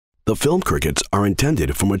The Film Crickets are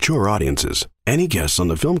intended for mature audiences. Any guests on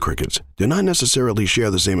the Film Crickets do not necessarily share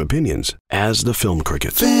the same opinions as the Film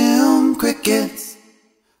Crickets. Film Crickets,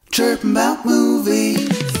 chirping about movies.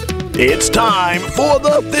 It's time for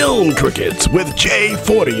the Film Crickets with Jay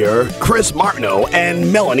Fortier, Chris Martineau, and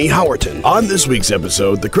Melanie Howerton. On this week's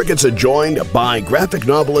episode, the Crickets are joined by graphic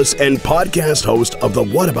novelist and podcast host of the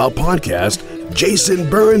What About podcast, Jason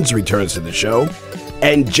Burns returns to the show,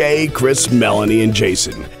 and Jay, Chris, Melanie, and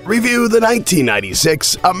Jason review the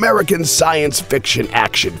 1996 American science fiction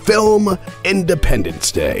action film,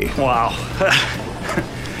 Independence Day. Wow.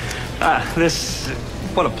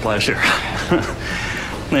 What a pleasure.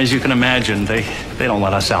 As you can imagine, they don't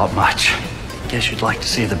let us out much. Guess you'd like to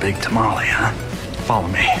see the big tamale, huh? Follow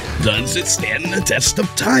me. Does it stand the test of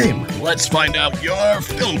time? Let's find out. Your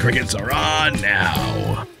Film Crickets are on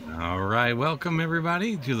now. All right, welcome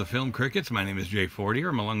everybody to the Film Crickets. My name is Jay Fortier.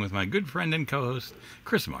 I'm along with my good friend and co-host,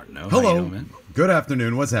 Chris Martineau. Hello. How you doing, man? Good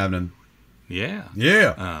afternoon. What's happening? Yeah.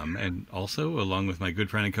 Yeah. And also along with my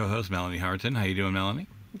good friend and co-host, Melanie Howerton. How you doing, Melanie?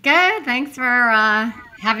 Good. Thanks for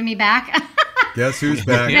having me back. Guess who's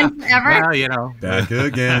back? Yeah. Ever? Well, Back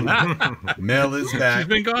again. Mel is back. She's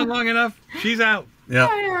been gone long enough. She's out.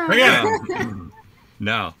 Yeah.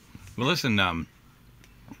 No. Well, listen,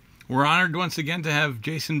 we're honored once again to have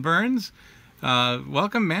Jason Burns.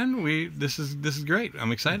 Welcome, man. This is great.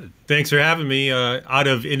 I'm excited. Thanks for having me. Out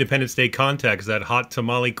of Independence Day context, that hot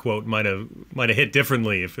tamale quote might have hit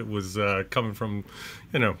differently if it was coming from,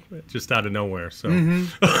 just out of nowhere. So A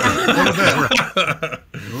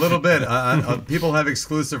little bit. People have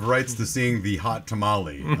exclusive rights to seeing the hot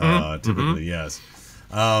tamale. Typically, yes.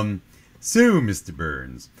 So, Mr.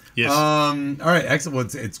 Burns. Yes. All right. Excellent. Well,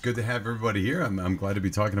 it's good to have everybody here. I'm glad to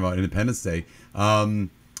be talking about Independence Day.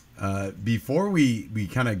 Before we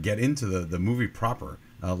kind of get into the movie proper,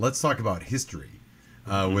 let's talk about history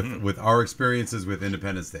with our experiences with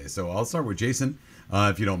Independence Day. So I'll start with Jason,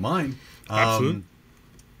 if you don't mind. Absolutely.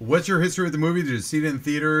 What's your history with the movie? Did you see it in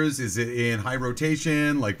theaters? Is it in high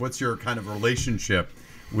rotation? Like, what's your kind of relationship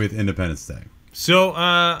with Independence Day? So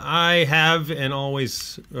I have and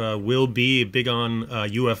always will be big on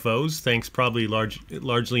UFOs. Thanks, probably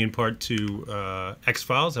largely in part to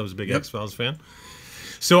X-Files. I was a big X-Files fan.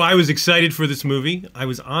 So I was excited for this movie. I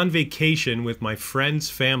was on vacation with my friend's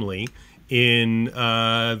family in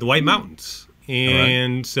the White Mountains.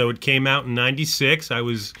 And so it came out in '96. I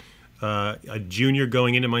was a junior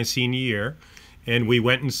going into my senior year. And we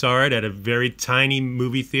went and saw it at a very tiny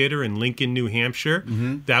movie theater in Lincoln, New Hampshire.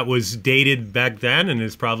 That was dated back then and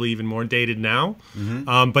is probably even more dated now.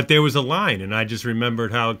 But there was a line, and I just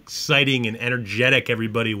remembered how exciting and energetic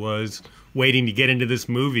everybody was waiting to get into this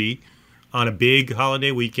movie on a big holiday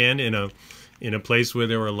weekend in a place where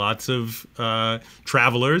there were lots of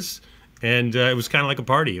travelers, and it was kind of like a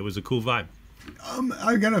party. It was a cool vibe. I'm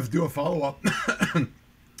gonna do a follow-up.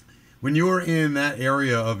 When you were in that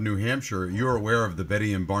area of New Hampshire, you were aware of the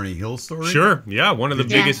Betty and Barney Hill story? Sure, yeah, one of the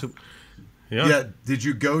biggest. Yeah. Did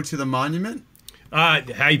you go to the monument?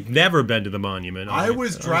 I've never been to the monument. I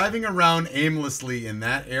was driving around aimlessly in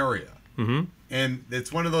that area. And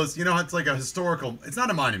it's one of those, it's like a historical, it's not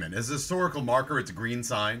a monument, it's a historical marker, it's a green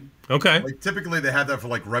sign. Okay. Like typically they have that for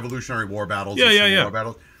like Revolutionary War battles. Yeah. War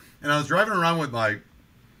battles. And I was driving around with my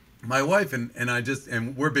wife and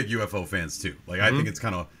we're big UFO fans too. Like I think it's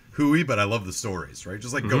kind of hooey, but I love the stories, right?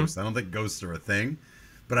 Just like ghosts. I don't think ghosts are a thing,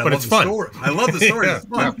 but I love the story. I love the stories. It's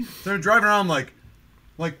fun. So I'm driving around like,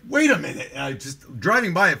 wait a minute. And I just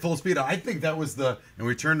driving by at full speed. I think that was and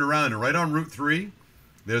we turned around and right on Route 3,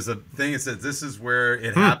 there's a thing that says this is where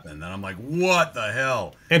it happened. And I'm like, what the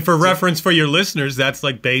hell? And for reference for your listeners, that's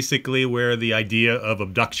like basically where the idea of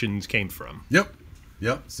abductions came from. Yep.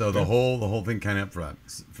 So the whole thing kind of from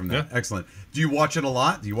that. Yeah. Excellent. Do you watch it a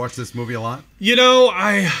lot? Do you watch this movie a lot?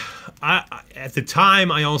 I at the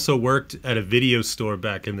time I also worked at a video store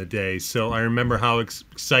back in the day, so I remember how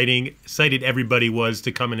excited everybody was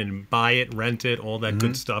to come in and buy it, rent it, all that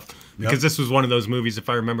good stuff. Because this was one of those movies, if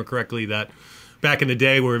I remember correctly, that back in the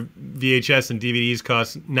day where VHS and DVDs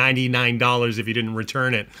cost $99 if you didn't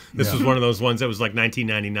return it. This was one of those ones that was like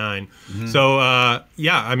 $19.99. So, I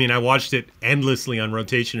watched it endlessly on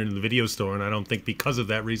rotation in the video store, and I don't think because of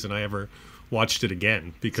that reason I ever watched it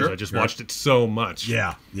again, because I just watched it so much.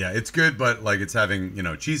 Yeah, it's good, but like it's having,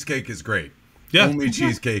 cheesecake is great. Yeah. Only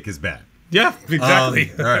cheesecake is bad. Yeah,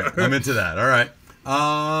 exactly. All right, I'm into that. All right.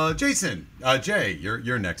 Jason, Jay,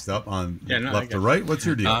 you're next up on left to right. What's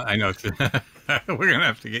your deal? I know. We're gonna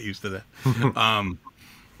have to get used to that.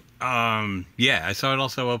 I saw it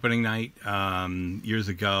also opening night years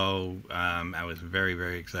ago. I was very,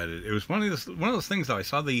 very excited. It was one of those things though. I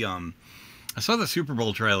saw the I saw the Super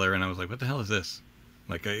Bowl trailer and I was like, what the hell is this?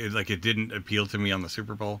 Like, it didn't appeal to me on the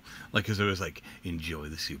Super Bowl. Like, because it was like, enjoy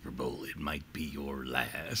the Super Bowl. It might be your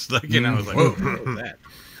last. Like, and I was like, whoa, what was that?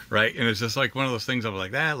 Right? And it's just like one of those things I was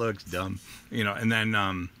like, that looks dumb. You know, and then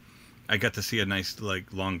I got to see a nice,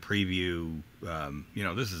 like, long preview. You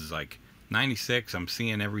know, this is like 96. I'm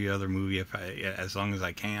seeing every other movie as long as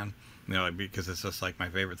I can. You know, because it's just like my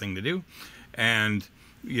favorite thing to do. And,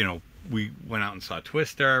 you know, we went out and saw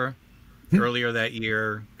Twister earlier that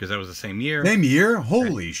year because that was the same year. Same year?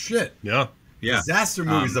 Holy shit! Yeah. Disaster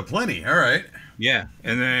movies aplenty. All right. Yeah,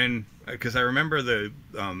 and then because I remember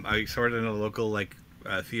I saw it in a local like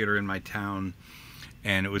theater in my town,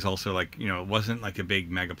 and it was also like, you know, it wasn't like a big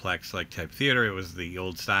megaplex like type theater. It was the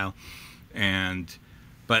old style,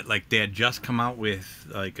 but like they had just come out with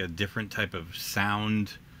like a different type of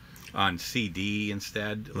sound on CD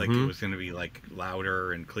instead. Like it was going to be like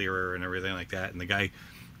louder and clearer and everything like that. And the guy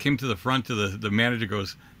came to the front of the manager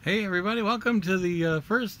goes, hey everybody, welcome to the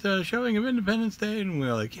first showing of Independence Day. And we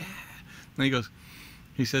were like, yeah. And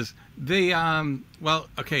he says, well,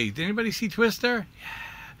 okay, did anybody see Twister? Yeah.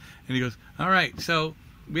 And he goes, all right, so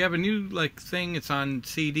we have a new like thing. It's on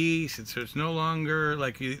CD, so it's no longer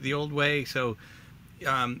like the old way. So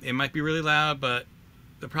it might be really loud, but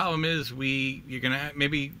the problem is you're gonna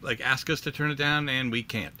maybe like ask us to turn it down, and we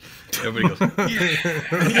can't. Everybody goes,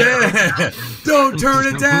 yeah, don't turn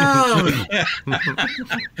it down.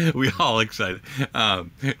 We all excited.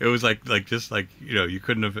 It was like just like, you know, you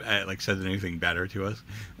couldn't have like said anything better to us.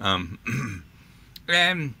 And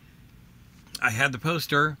I had the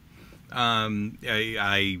poster.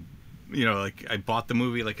 I you know, like I bought the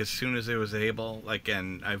movie like as soon as it was able, like,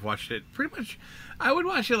 and I've watched it pretty much. I would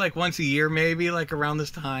watch it like once a year, maybe like around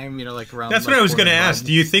this time, you know, like around. That's like what I was going to ask.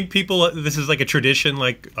 Do you think this is like a tradition,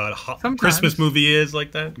 like a Christmas movie is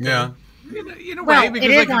like that? Yeah. In a way, because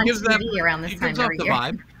it is like on it gives TV around this it time gives off every the year.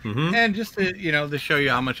 vibe. And just to, you know, to show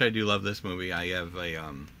you how much I do love this movie, I have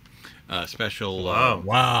a special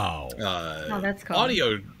wow. Oh, that's cool.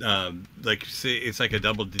 audio, like it's like a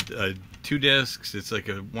double 2 discs. It's like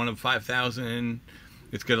a 1 of 5,000.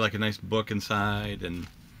 It's got like a nice book inside, and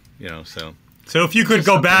you know, so if you could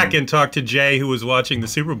go back and talk to Jay, who was watching the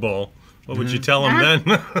Super Bowl, what would you tell him then?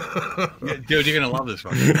 Dude, you're gonna love this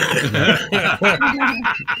one.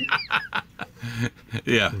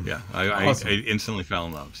 Yeah. Awesome. I instantly fell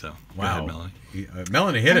in love. So Wow. go ahead, Melanie.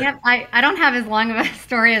 Melanie, hit it. I don't have as long of a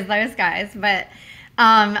story as those guys, but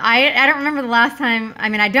I don't remember the last time. I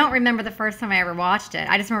mean, I don't remember the first time I ever watched it.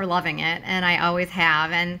 I just remember loving it, and I always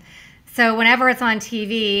have. And so whenever it's on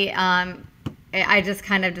TV, I just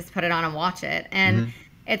kind of just put it on and watch it. And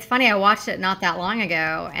it's funny, I watched it not that long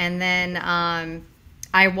ago, and then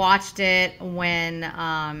I watched it when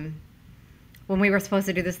we were supposed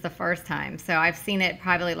to do this the first time. So I've seen it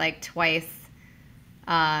probably like twice.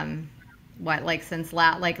 Since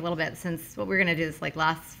like a little bit since what we were gonna do this like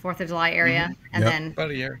last 4th of July area, and then About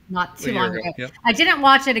a year. not too long ago. Yep. I didn't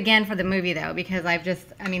watch it again for the movie though, because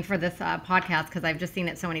for this podcast, because I've just seen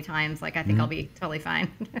it so many times. Like I think I'll be totally fine.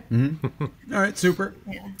 All right, super.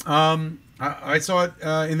 Yeah. I saw it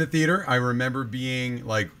in the theater. I remember being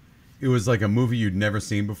like, it was like a movie you'd never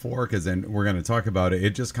seen before, because then we're going to talk about it.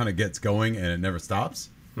 It just kind of gets going and it never stops.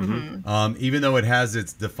 Even though it has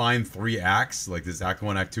its defined 3 acts, like this act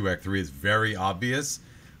 1, act 2, act 3 is very obvious.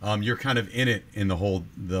 You're kind of in it in the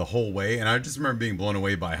whole way. And I just remember being blown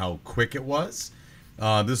away by how quick it was.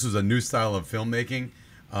 This was a new style of filmmaking.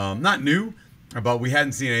 Not new, but we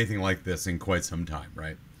hadn't seen anything like this in quite some time,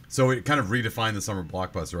 right? So it kind of redefined the summer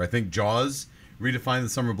blockbuster. I think Jaws redefined the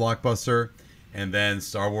summer blockbuster, and then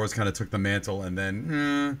Star Wars kind of took the mantle, and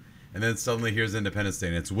then suddenly here's Independence Day,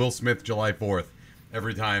 and it's Will Smith July 4th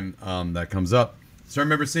every time that comes up. So I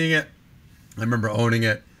remember seeing it. I remember owning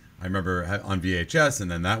it. I remember on VHS,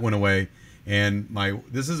 and then that went away. And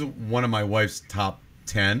this is one of my wife's top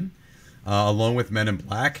 10, along with Men in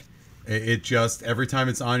Black. It just, every time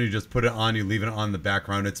it's on, you just put it on, you leave it on in the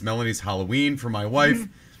background. It's Melanie's Halloween for my wife,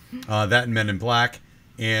 that and Men in Black.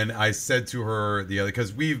 And I said to her the other,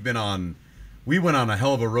 because we went on a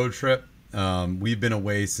hell of a road trip. We've been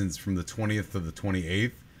away from the 20th to the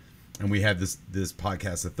 28th, and we had this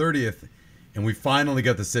podcast the 30th, and we finally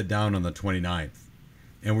got to sit down on the 29th,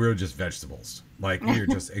 and we were just vegetables. Like, we were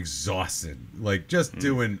just exhausted, like just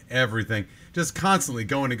doing everything, just constantly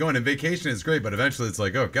going and going. And vacation is great, but eventually it's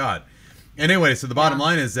like, oh God. Anyway, so the bottom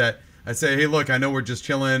line is that I say, hey, look, I know we're just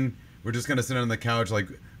chilling. We're just gonna sit on the couch. Like,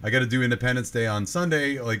 I got to do Independence Day on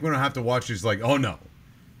Sunday. Like, we don't have to watch it. She's like, oh no,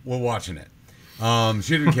 we're watching it.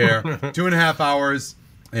 She didn't care. 2.5 hours,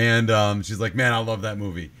 and she's like, man, I love that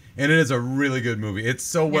movie. And it is a really good movie. It's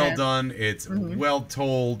so well Yes. done. It's well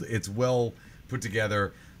told. It's well put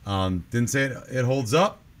together. Didn't say it holds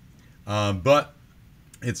up, but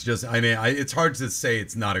it's just. I mean, it's hard to say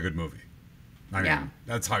it's not a good movie. I mean, Yeah.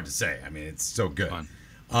 that's hard to say. I mean, it's so good. Fun.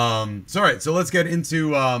 So all right, so let's get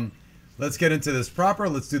into this proper.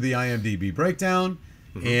 Let's do the IMDb breakdown,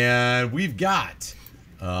 and we've got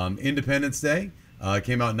Independence Day.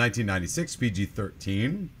 Came out in 1996,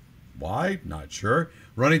 PG-13. Why? Not sure.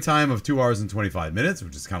 Running time of 2 hours and 25 minutes,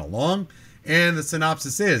 which is kind of long. And the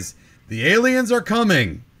synopsis is: the aliens are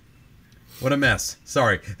coming. What a mess.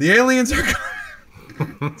 Sorry. The aliens are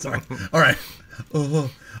coming. Sorry. All right.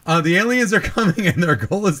 The aliens are coming, and their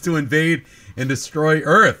goal is to invade and destroy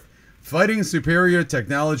Earth. Fighting superior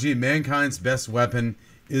technology, mankind's best weapon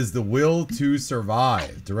is the will to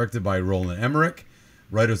survive. Directed by Roland Emmerich.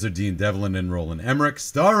 Writers are Dean Devlin and Roland Emmerich.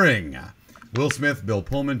 Starring Will Smith, Bill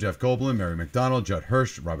Pullman, Jeff Goldblum, Mary McDonnell, Judd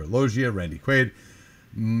Hirsch, Robert Loggia, Randy Quaid,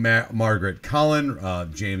 Margaret Cullen,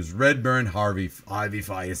 James Redburn, Ivy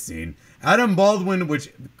Fierstein, Adam Baldwin,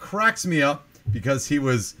 which cracks me up because he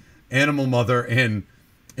was Animal Mother in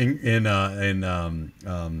Full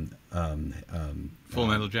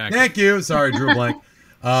Metal Jacket. Thank you. Sorry, Drew Blank.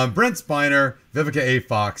 Brent Spiner, Vivica A.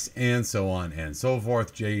 Fox, and so on and so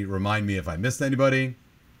forth. Jay, remind me if I missed anybody.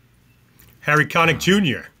 Harry Connick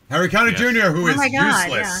Jr. Harry Connick Jr., who is my God,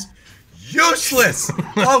 useless. Useless!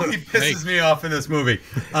 Oh, he pisses me off in this movie.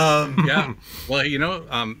 Yeah. Well, you know,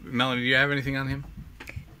 Melanie, do you have anything on him?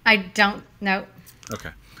 I don't know. Okay.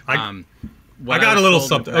 I What got a was little told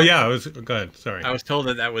something. that- Oh yeah, go ahead. Sorry. I was told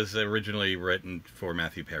that was originally written for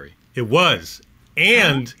Matthew Perry. It was,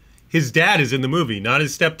 and his dad is in the movie. Not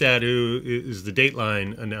his stepdad, who is the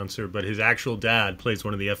Dateline announcer, but his actual dad plays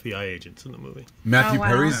one of the FBI agents in the movie. Matthew Oh, wow.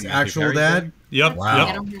 Perry's Matthew actual Perry's dad? Yep. Wow. I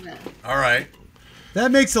Yep. don't have it. All right. That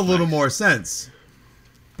makes a little more sense.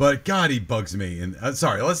 But God, he bugs me. And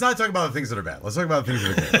sorry, let's not talk about the things that are bad. Let's talk about the things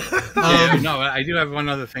that are good. No, I do have one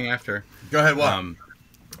other thing after. Go ahead. What?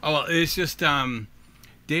 Well, it's just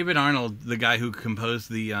David Arnold, the guy who composed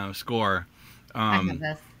the score, I have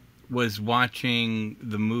this. was watching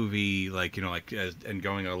the movie, and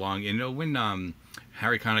going along. You know, when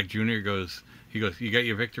Harry Connick Jr. goes, "You got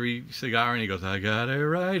your victory cigar?" And he goes, "I got it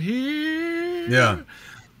right here." Yeah.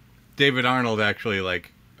 David Arnold actually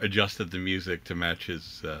adjusted the music to match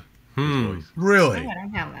his voice. Really? Oh, I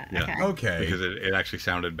don't have that. Yeah. Okay. Okay. Because it actually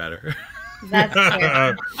sounded better. That's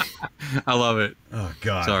weird. I love it. Oh,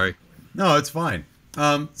 God. Sorry. No, it's fine.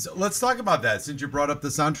 So let's talk about that since you brought up the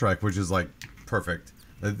soundtrack, which is perfect.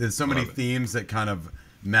 There's so many themes that kind of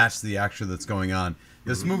match the action that's going on.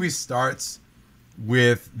 This movie starts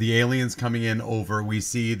with the aliens coming in over. We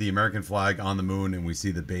see the American flag on the moon, and we see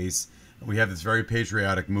the base. We have this very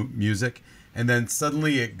patriotic music, and then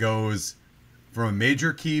suddenly it goes from a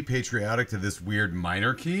major key patriotic to this weird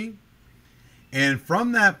minor key. And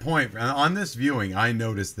from that point, on this viewing, I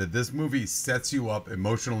noticed that this movie sets you up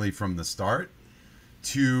emotionally from the start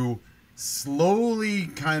to slowly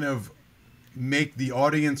kind of make the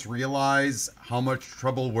audience realize how much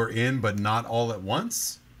trouble we're in, but not all at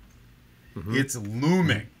once. It's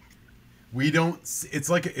looming. We don't. It's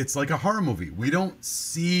like a horror movie. We don't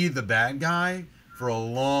see the bad guy for a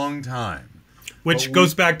long time. Which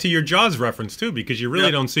goes back to your Jaws reference too, because you really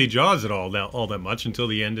Yep. don't see Jaws at all that much until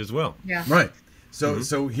the end as well. Yeah. Right.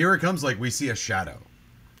 So here it comes. We see a shadow,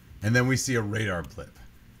 and then we see a radar blip,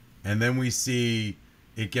 and then we see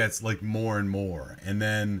it gets more and more, and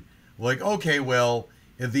then okay, well,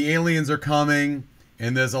 if the aliens are coming,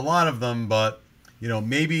 and there's a lot of them, but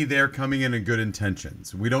maybe they're coming in good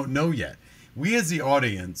intentions. We don't know yet. We as the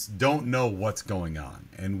audience don't know what's going on,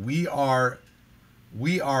 and we are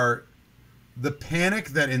the panic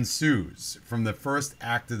that ensues from the first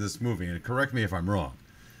act of this movie. And correct me if I'm wrong.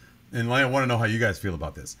 And I want to know how you guys feel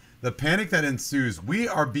about this. The panic that ensues, we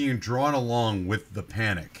are being drawn along with the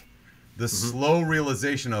panic. The slow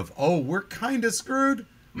realization of, oh, we're kind of screwed.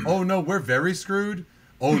 Oh, no, we're very screwed.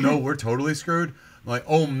 Oh, no, we're totally screwed.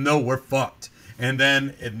 Oh, no, we're fucked. And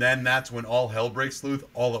then that's when all hell breaks loose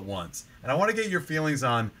all at once. And I want to get your feelings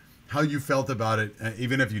on how you felt about it,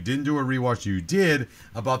 even if you didn't do a rewatch, you did,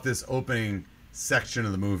 about this opening section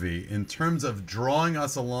of the movie in terms of drawing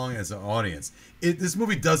us along as an audience. This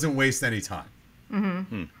movie doesn't waste any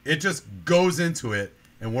time. It just goes into it,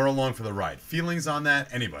 and we're along for the ride. Feelings on that?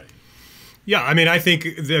 Anybody? Yeah, I mean, I think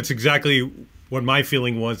that's exactly what my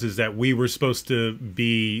feeling was, is that we were supposed to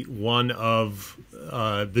be one of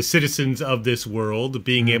the citizens of this world,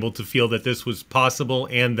 being able to feel that this was possible,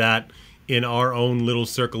 and that in our own little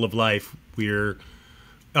circle of life, we're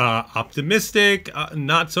optimistic,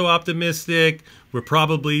 not so optimistic. We're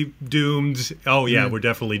probably doomed. Oh yeah, we're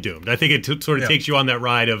definitely doomed. I think it sort of takes you on that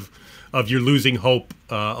ride of you're losing hope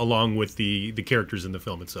along with the characters in the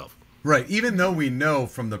film itself. Right. Even though we know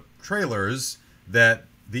from the trailers that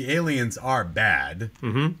the aliens are bad.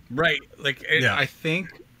 Right. Like I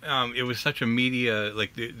think it was such a media,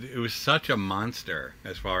 like it was such a monster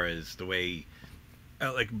as far as the way,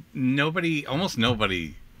 like almost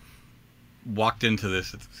nobody walked into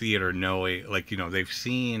this theater knowing, like, you know, they've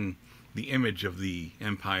seen the image of the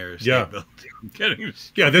Empire State Building.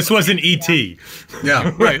 This wasn't E.T.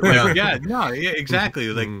 Right. Exactly.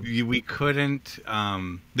 Like we couldn't,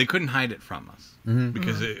 they couldn't hide it from us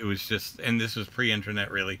because it was just, and this was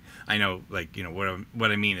pre-internet, really. I know, like, you know,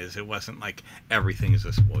 what I mean is it wasn't like everything is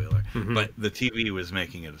a spoiler, but the TV was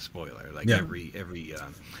making it a spoiler. Like every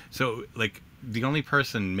so like the only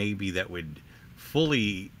person maybe that would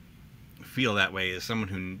fully feel that way is someone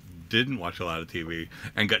who didn't watch a lot of TV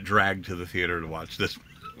and got dragged to the theater to watch this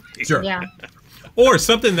movie. Sure. Yeah. Or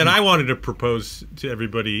something that I wanted to propose to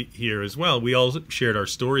everybody here as well. We all shared our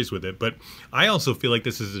stories with it, but I also feel like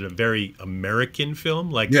this is a very American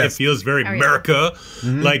film. Like it feels very America.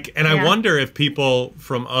 Like, and I wonder if people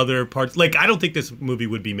from other parts, like, I don't think this movie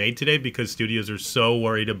would be made today because studios are so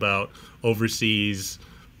worried about overseas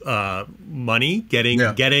money, getting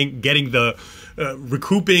the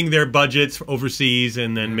recouping their budgets overseas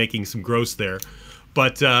and then making some gross there.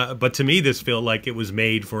 But to me, this felt like it was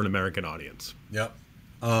made for an American audience. Yep.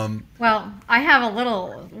 Well, I have a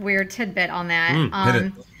little weird tidbit on that. Hit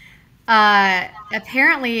it.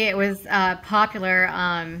 Apparently, it was popular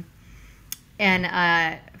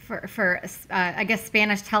for I guess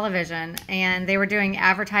Spanish television, and they were doing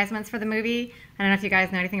advertisements for the movie. I don't know if you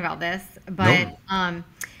guys know anything about this, but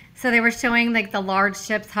so they were showing like the large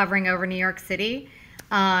ships hovering over New York City.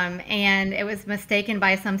 And it was mistaken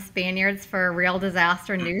by some Spaniards for real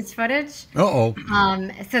disaster news footage. So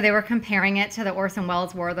they were comparing it to the Orson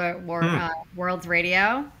Welles World's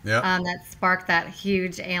Radio. That sparked that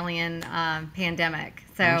huge alien pandemic.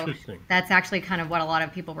 So that's actually kind of what a lot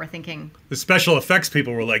of people were thinking. The special effects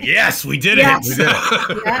people were like, "Yes, we did it." We did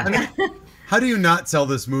it. How do you not sell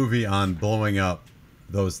this movie on blowing up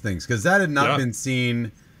those things? Because that had not been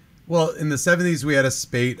seen. Well, in the 70s, we had a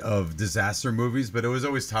spate of disaster movies, but it was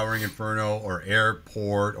always Towering Inferno or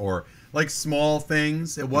Airport or like small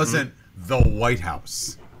things. It wasn't the White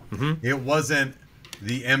House. It wasn't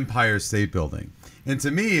the Empire State Building. And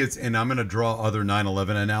to me, and I'm going to draw other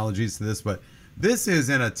 9/11 analogies to this, but this is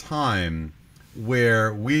in a time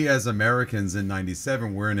where we as Americans in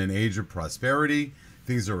 97, we're in an age of prosperity.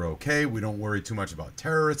 Things are okay. We don't worry too much about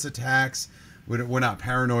terrorist attacks. We're not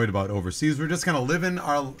paranoid about overseas. We're just kind of living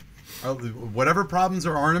our whatever problems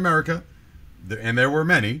there are in America, and there were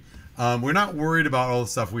many, we're not worried about all the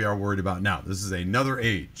stuff we are worried about now. This is another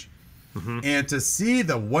age. And to see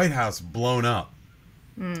the White House blown up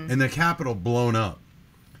and the Capitol blown up,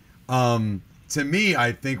 to me,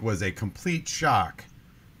 I think was a complete shock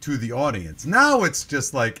to the audience. Now it's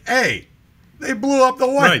just like, hey, they blew up the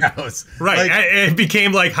White House. Right. Like, it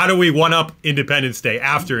became like, how do we one-up Independence Day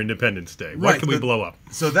after Independence Day? What can we blow up?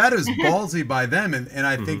 So that is ballsy by them, and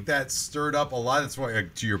I think that stirred up a lot. That's why,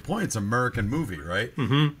 to your point, it's an American movie, right?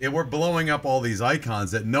 We're blowing up all these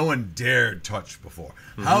icons that no one dared touch before.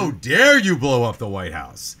 How dare you blow up the White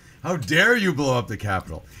House? How dare you blow up the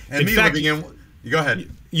Capitol? And in fact, looking in... Go ahead.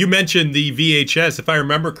 You mentioned the VHS. If I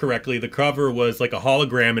remember correctly, the cover was like a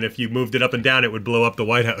hologram, and if you moved it up and down, it would blow up the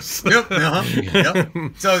White House. Yep.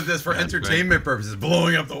 So this for entertainment purposes,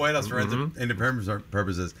 blowing up the White House for entertainment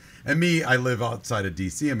purposes. And me, I live outside of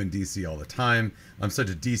D.C. I'm in D.C. all the time. I'm such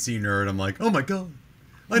a D.C. nerd. I'm like, oh my god,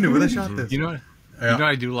 I knew where they shot this. You know what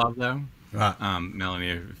I do love though? Melanie,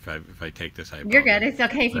 if I take this, I apologize. You're good. It's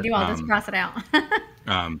okay if you do. I'll just cross it out.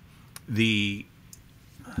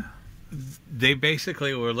 They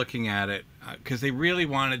basically were looking at it because they really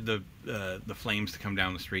wanted the flames to come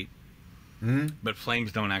down the street, but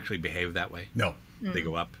flames don't actually behave that way. No, they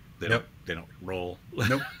go up. They don't roll.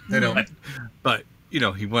 Nope, they don't. But you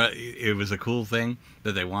know, it was a cool thing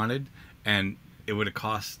that they wanted, and it would have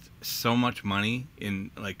cost so much money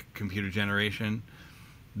in like computer generation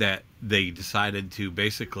that they decided to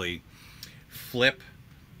basically flip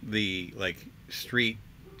the like street.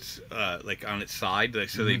 Like on its side,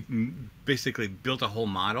 so they basically built a whole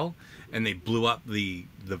model, and they blew up the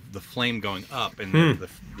flame going up, and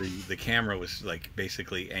the camera was like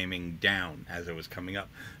basically aiming down as it was coming up,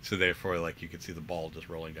 so therefore like you could see the ball just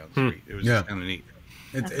rolling down the street. It was just kind of neat.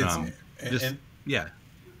 It's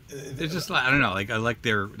just I don't know, like I like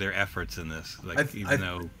their efforts in this, like I think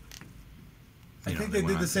they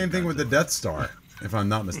did the same thing with the Death Star. if I'm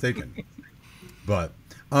not mistaken. But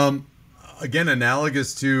again,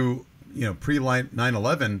 analogous to pre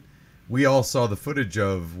 9/11, we all saw the footage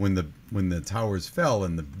of when the towers fell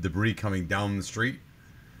and the debris coming down the street,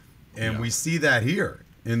 and we see that here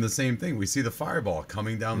in the same thing. We see the fireball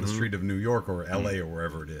coming down the street of New York or L.A. or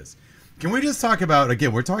wherever it is. Can we just talk about,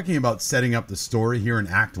 again, we're talking about setting up the story here in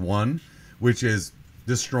Act 1, which is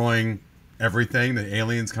destroying everything, the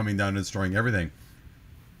aliens coming down and destroying everything.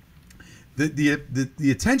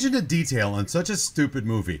 The attention to detail on such a stupid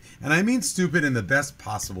movie, and I mean stupid in the best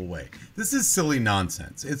possible way. This is silly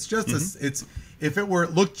nonsense. It's just it's if it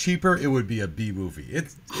looked cheaper, it would be a B movie.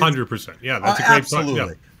 It's 100%. Yeah, that's a great absolutely.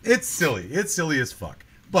 point. It's silly. It's silly as fuck.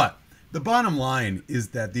 But the bottom line is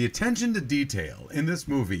that the attention to detail in this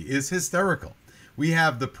movie is hysterical. We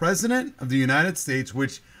have the President of the United States,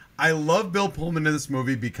 which I love Bill Pullman in this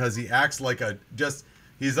movie because he acts like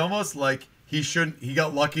he's almost like he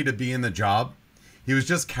got lucky to be in the job. He was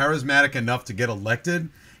just charismatic enough to get elected,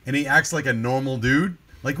 and he acts like a normal dude.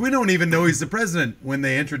 Like, we don't even know he's the president when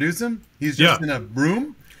they introduce him. He's just in a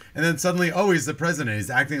room, and then suddenly, he's the president. He's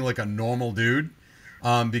acting like a normal dude.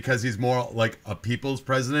 Because he's more like a people's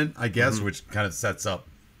president, I guess, which kind of sets up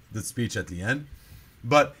the speech at the end.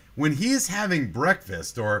 But when he's having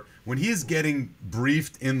breakfast or when he's getting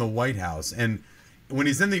briefed in the White House and when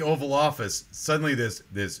he's in the Oval Office, suddenly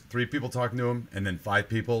there's 3 people talking to him and then 5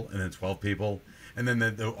 people and then 12 people. And then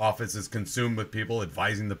the office is consumed with people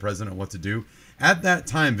advising the president what to do. At that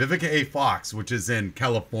time, Vivica A. Fox, which is in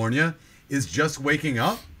California, is just waking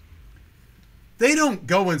up. They don't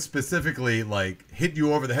go and specifically like hit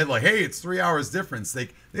you over the head like, hey, it's 3 hours difference.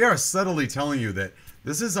 They are subtly telling you that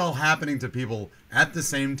this is all happening to people at the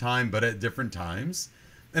same time, but at different times.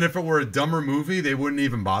 And if it were a dumber movie, they wouldn't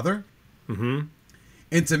even bother. Mm-hmm.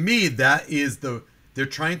 And to me, that is they're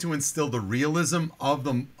trying to instill the realism of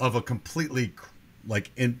a completely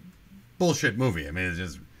in bullshit movie. I mean, it's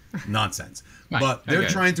just nonsense. Right. But they're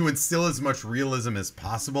trying to instill as much realism as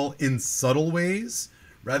possible in subtle ways,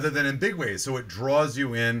 rather than in big ways. So it draws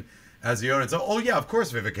you in as the audience. Oh, yeah, of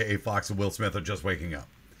course Vivica A. Fox and Will Smith are just waking up.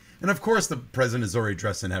 And of course the president is already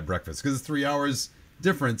dressed and had breakfast because it's 3 hours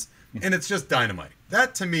difference. And it's just dynamite.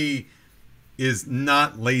 That, to me, is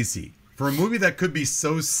not lazy. For a movie that could be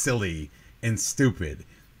so silly and stupid,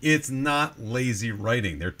 it's not lazy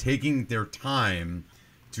writing. They're taking their time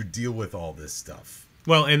to deal with all this stuff.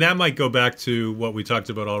 Well, and that might go back to what we talked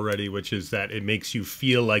about already, which is that it makes you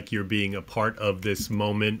feel like you're being a part of this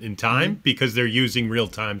moment in time because they're using real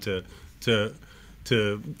time to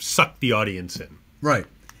suck the audience in. Right.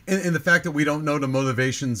 And the fact that we don't know the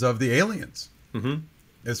motivations of the aliens.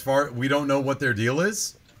 Mm-hmm. We don't know what their deal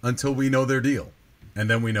is until we know their deal. And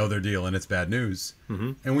then we know their deal and it's bad news.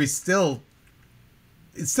 Mm-hmm. And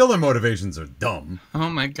their motivations are dumb. Oh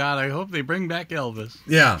my God! I hope they bring back Elvis.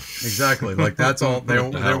 Yeah, exactly. Like that's all they're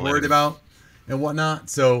worried about and whatnot.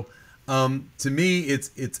 So, to me,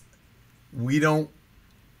 it's we don't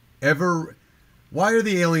ever. Why are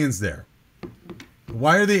the aliens there?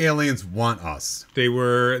 Why do the aliens want us? They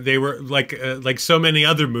were like so many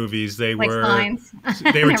other movies. They were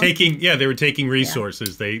taking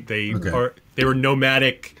resources. They were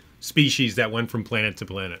nomadic species that went from planet to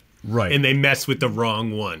planet. Right. And they mess with the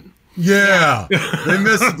wrong one. Yeah. They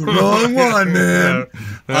mess with the wrong one, man.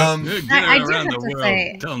 I do around the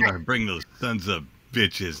world. Tell them to bring those sons of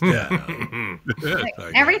bitches down.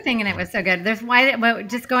 Everything in it was so good.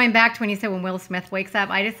 Just going back to when you said when Will Smith wakes up,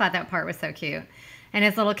 I just thought that part was so cute. And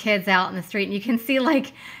his little kid's out in the street, and you can see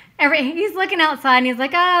he's looking outside and he's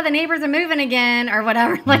like, the neighbors are moving again or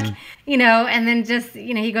whatever. And then just,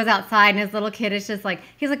 he goes outside and his little kid is just like,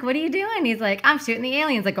 he's like, what are you doing? He's like, I'm shooting the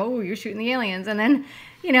aliens. Like, oh, you're shooting the aliens. And then,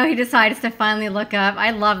 he decides to finally look up.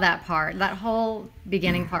 I love that part. That whole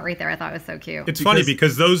beginning part right there, I thought was so cute. It's funny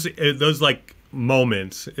because those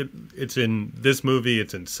moments, it's in this movie,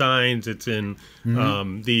 it's in Signs, it's in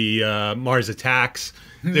the Mars Attacks.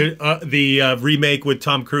 The remake with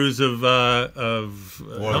Tom Cruise of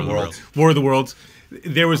War of the Worlds.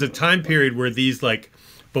 There was a time period where these,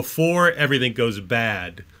 before everything goes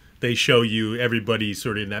bad, they show you everybody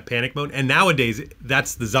sort of in that panic mode. And nowadays,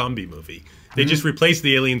 that's the zombie movie. They just replaced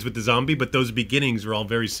the aliens with the zombie, but those beginnings are all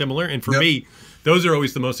very similar. And for me, those are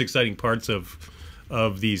always the most exciting parts of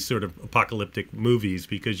these sort of apocalyptic movies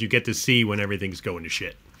because you get to see when everything's going to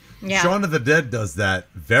shit. Yeah. Shaun of the Dead does that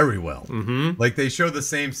very well. Mm-hmm. Like, they show the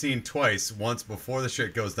same scene twice, once before the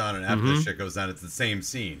shit goes down and after the shit goes down. It's the same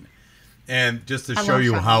scene. And just to show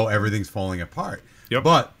you how everything's falling apart. Yep.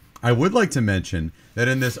 But I would like to mention that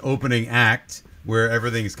in this opening act, where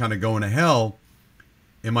everything's kind of going to hell,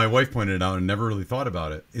 and my wife pointed it out and never really thought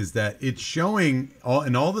about it, is that it's showing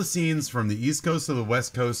in all the scenes from the East Coast to the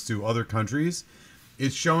West Coast to other countries,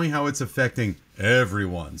 it's showing how it's affecting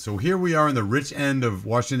everyone. So here we are in the rich end of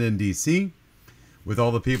Washington, D.C., with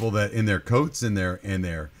all the people that in their coats and in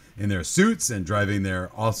their suits and driving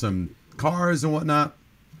their awesome cars and whatnot,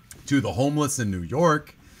 to the homeless in New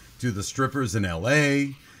York, to the strippers in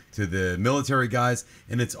L.A., to the military guys,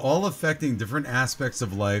 and it's all affecting different aspects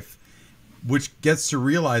of life, which gets to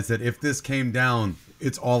realize that if this came down,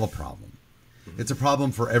 it's all a problem. It's a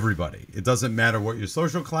problem for everybody. It doesn't matter what your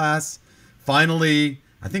social class. Finally,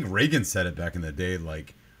 I think Reagan said it back in the day,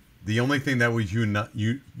 like, the only thing that would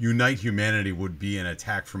unite humanity would be an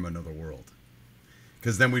attack from another world.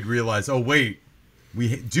 Because then we'd realize, oh, wait,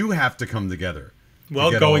 we do have to come together.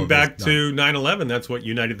 Well, going back to 9/11, that's what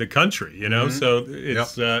united the country, you know? So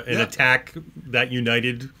it's an attack that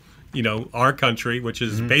united, you know, our country, which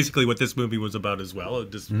is basically what this movie was about as well,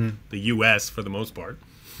 just the U.S. for the most part.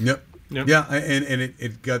 Yep. Yeah, and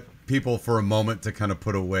it got people for a moment to kind of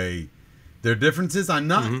put away their differences. I'm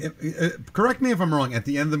not, correct me if I'm wrong, at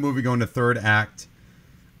the end of the movie going to third act,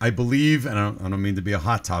 I believe, and I don't mean to be a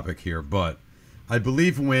hot topic here, but I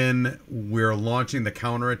believe when we're launching the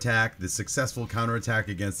counterattack, the successful counterattack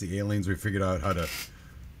against the aliens, we figured out how to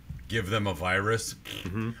give them a virus.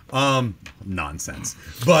 Nonsense.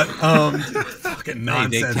 But fucking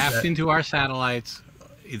nonsense. They tapped into our satellites.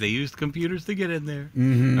 They used computers to get in there.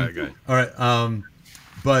 Okay. All right.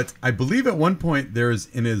 But I believe at one point there's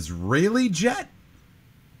an Israeli jet,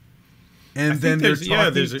 and then they're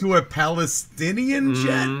talking to a Palestinian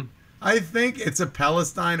jet. I think it's a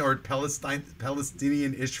Palestine or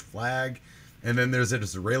Palestinian-ish flag, and then there's an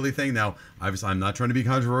Israeli thing. Now, obviously, I'm not trying to be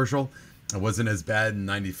controversial. It wasn't as bad in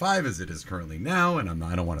 '95 as it is currently now, and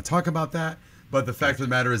I don't want to talk about that. But the fact of the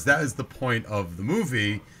matter is that is the point of the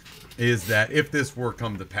movie, is that if this were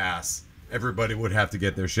come to pass, everybody would have to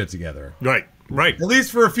get their shit together. Right. At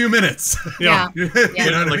least for a few minutes. Yeah. You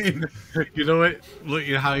know what I mean? You know what? Look,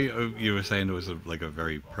 you know how you were saying it was like a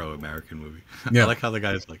very pro-American movie. Yeah. I like how the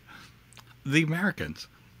guy's like, the Americans,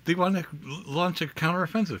 they want to launch a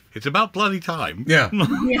counteroffensive. It's about bloody time. Yeah.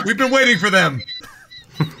 We've been waiting for them.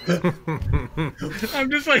 I'm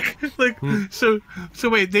just like, so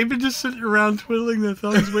wait, they've been just sitting around twiddling their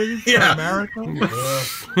thumbs waiting for America?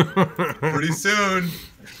 Pretty soon.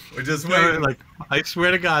 We're just waiting. Like, I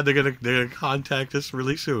swear to God, they're gonna contact us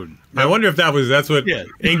really soon. I wonder if that's what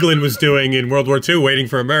England was doing in World War II, waiting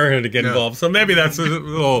for America to get involved. So maybe that's a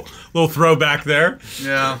little throwback there.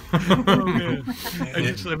 Yeah.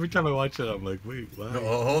 Every time I watch it, I'm like, wait, wow.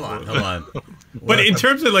 Hold on. But in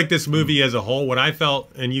terms of like this movie as a whole, what I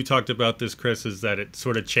felt, and you talked about this, Chris, is that it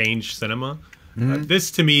sort of changed cinema.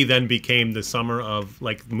 This to me then became the summer of,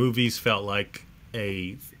 like, movies felt like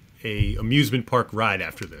a amusement park ride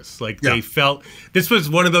after this. Like, they felt, this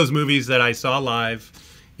was one of those movies that I saw live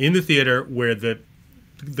in the theater where the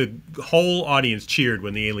whole audience cheered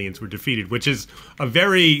when the aliens were defeated, which is a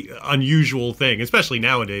very unusual thing, especially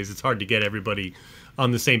nowadays. It's hard to get everybody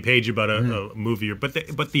on the same page about a movie, but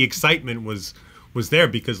the excitement was there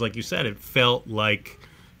because, like you said, it felt like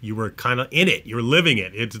you were kind of in it, you were living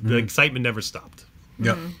it. The excitement never stopped.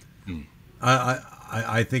 Yep.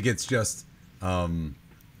 I think it's just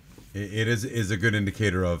it is a good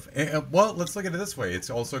indicator of, well, let's look at it this way. It's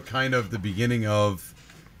also kind of the beginning of,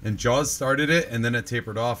 and Jaws started it, and then it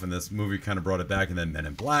tapered off, and this movie kind of brought it back, and then Men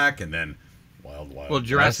in Black, and then Wild Well,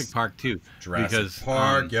 Jurassic Park too. Jurassic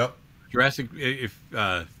Park, Jurassic. If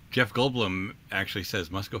Jeff Goldblum actually says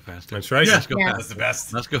 "must go faster." That's right. That's the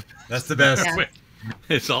best. Must go. That's the best. Yeah.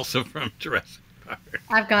 It's also from Jurassic Park.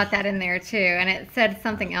 I've got that in there too, and it said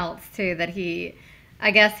something else too, that I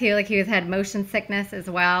guess he had motion sickness as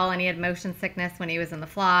well, and he had motion sickness when he was in The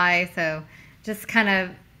Fly. So just kind of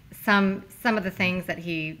some of the things that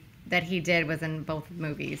he did was in both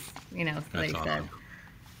movies, you know. So That's they awesome. said.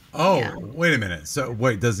 Oh, wait a minute. So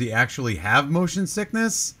wait, does he actually have motion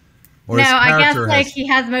sickness? Or No, his I guess character like he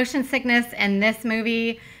has motion sickness in this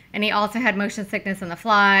movie, and he also had motion sickness in The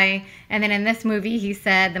Fly. And then in this movie, he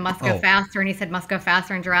said the must go faster, and he said must go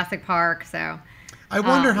faster in Jurassic Park. So I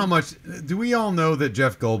wonder how much. Do we all know that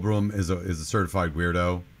Jeff Goldblum is a certified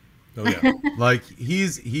weirdo? Oh yeah. Like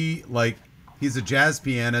he's a jazz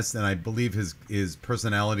pianist, and I believe his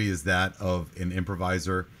personality is that of an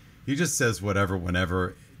improviser. He just says whatever,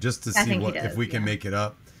 whenever, just to see if we can make it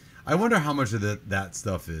up. I wonder how much of that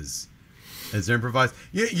stuff is improvised.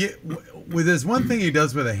 There's one thing he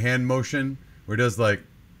does with a hand motion where he does like,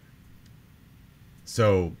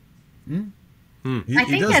 so. I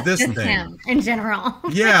think does that's this just thing him in general.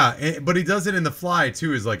 Yeah, but he does it in The Fly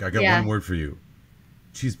too. He's like, I got one word for you,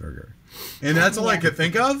 cheeseburger. And that's all I could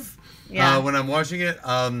think of when I'm watching it.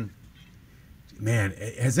 Man,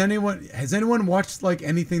 has anyone watched like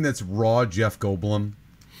anything that's raw Jeff Goldblum?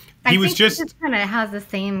 He just kind of has the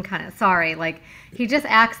same kind of like he just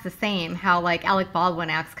acts the same. How like Alec Baldwin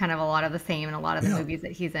acts kind of a lot of the same in a lot of the movies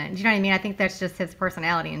that he's in. Do you know what I mean? I think that's just his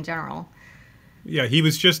personality in general. Yeah, he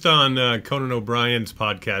was just on Conan O'Brien's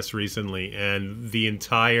podcast recently, and the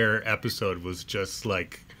entire episode was just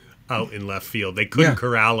like out in left field. They couldn't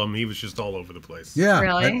corral him. He was just all over the place. Yeah,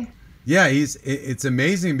 really. It's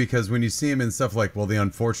amazing because when you see him in stuff like the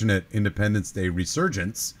unfortunate Independence Day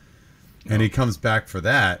resurgence, and he comes back for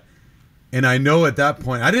that, and I know at that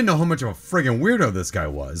point I didn't know how much of a friggin' weirdo this guy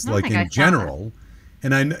was, like in general,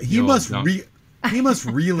 and I know he must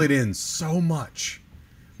reel it in so much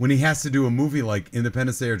when he has to do a movie like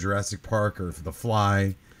Independence Day or Jurassic Park or The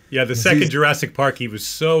Fly. Yeah, the second Jurassic Park, he was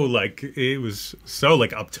so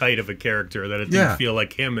uptight of a character that it didn't feel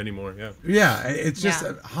like him anymore. Yeah, it's just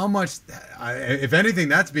how much, if anything,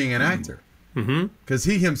 that's being an actor. Because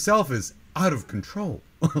he himself is out of control.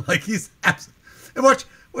 Like he's absolutely. Watch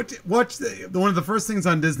one of the first things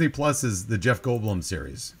on Disney Plus is the Jeff Goldblum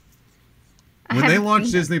series. When they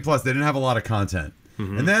launched Disney Plus, they didn't have a lot of content.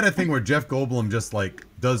 And they had a thing where Jeff Goldblum just like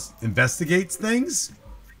investigates things.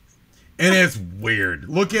 And it's weird.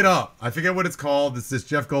 Look it up. I forget what it's called. It's this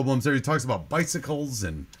Jeff Goldblum series. He talks about bicycles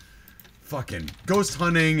and fucking ghost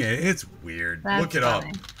hunting. It's weird. Look it up.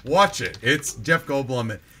 Watch it. It's Jeff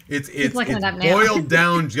Goldblum. It's boiled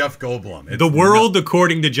down Jeff Goldblum. The World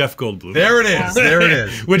According to Jeff Goldblum. There it is. There it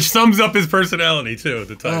is. Which sums up his personality too.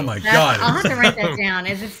 The title. Oh my God. I'll have to write that down.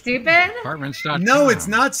 Is it stupid? No, it's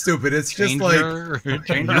not stupid. It's just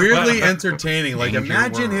weirdly entertaining. Like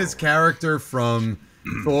imagine his character from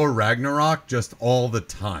Thor Ragnarok just all the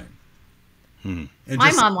time. My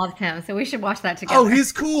mom loves him, so we should watch that together. Oh,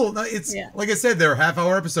 he's cool. It's like I said, they're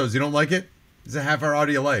half-hour episodes. You don't like it? It's a half-hour out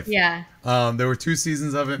of your life. Yeah. There were 2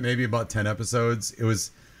 seasons of it, maybe about 10 episodes. It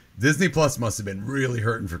was Disney Plus must have been really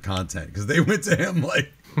hurting for content because they went to him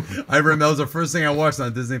like I remember that was the first thing I watched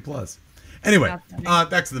on Disney Plus. Anyway,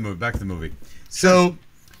 back to the movie. So,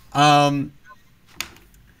 I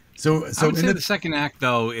would say the second act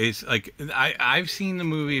though is like I've seen the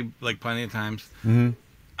movie like plenty of times.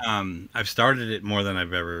 I've started it more than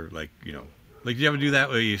I've ever like do you ever do that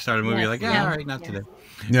where you start a movie all right, not today.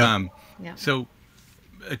 So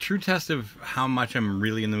a true test of how much I'm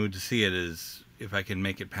really in the mood to see it is if I can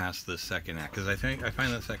make it past the second act, because I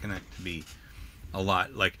find the second act to be a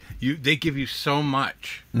lot like they give you so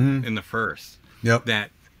much in the first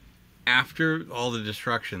that after all the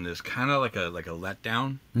destruction there's kind of like a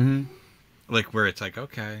letdown, like where it's like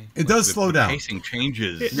okay, it does slow down. Pacing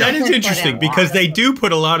changes. That is interesting because they do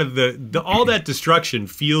put a lot of the all that destruction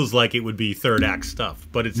feels like it would be third act stuff,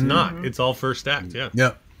 but it's not. It's all first act.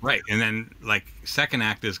 Yeah. Right, and then like second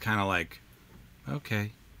act is kind of like okay,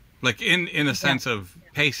 like in a sense of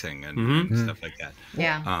pacing and stuff like that.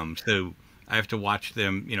 Yeah. So I have to watch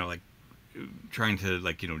them, like trying to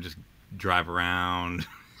just drive around.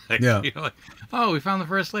 Like, like, oh, we found the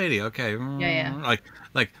first lady. Okay. Like,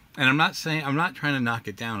 and I'm not trying to knock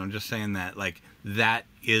it down. I'm just saying that like that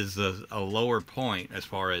is a lower point as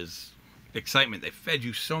far as excitement. They fed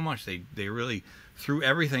you so much. They really threw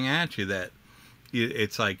everything at you that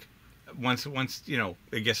it's like once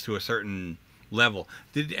it gets to a certain level.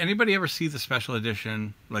 Did anybody ever see the special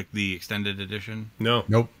edition, like the extended edition? No.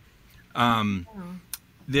 Nope.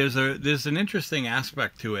 There's an interesting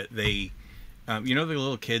aspect to it. They the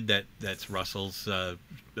little kid that's Russell's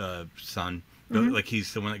son, like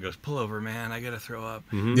he's the one that goes, pull over, man, I gotta throw up.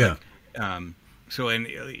 Yeah. So and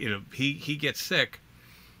he gets sick,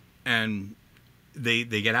 and they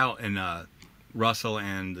get out, and Russell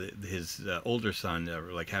and his older son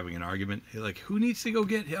are like having an argument. Like, who needs to go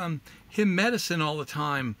get him medicine all the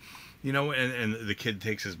time, And the kid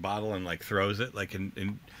takes his bottle and like throws it, like,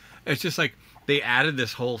 and it's just like they added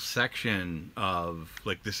this whole section of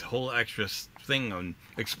like this whole extra thing on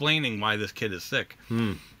explaining why this kid is sick.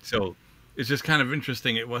 So it's just kind of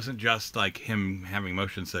interesting. It wasn't just like him having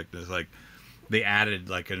motion sickness. Like they added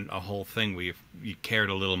like a whole thing where you cared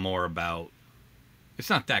a little more about. It's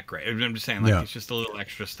not that great. I'm just saying, like, it's just a little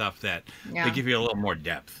extra stuff that they give you a little more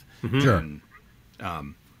depth. Sure. And,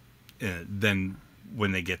 then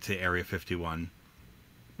when they get to Area 51,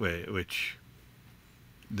 which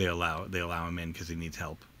they allow him in because he needs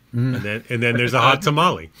help. And then there's a hot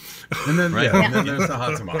tamale. And then and then there's the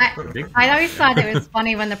hot tamale. I always thought it was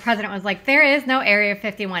funny when the president was like, "There is no Area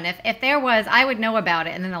 51. If there was, I would know about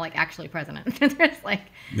it." And then they're like, "Actually, President." There's like,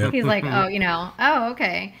 he's like, "Oh,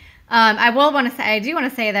 okay." I do want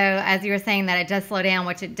to say though, as you were saying that it does slow down,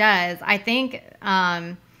 which it does. I think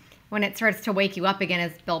when it starts to wake you up again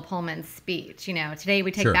is Bill Pullman's speech. You know, today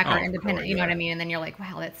we take Sure. back our Oh, independent. God, You know yeah. what I mean? And then you're like,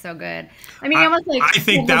 wow, that's so good. I mean, almost like I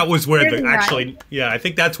think that was where the right. I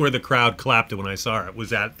think that's where the crowd clapped when I saw it.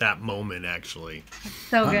 Was at that moment actually.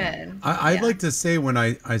 So good. I'd like to say when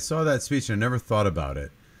I saw that speech and I never thought about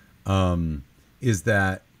it, is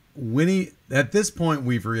that at this point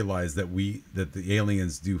we've realized that the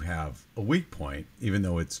aliens do have a weak point, even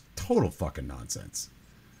though it's total fucking nonsense.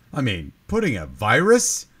 I mean, putting a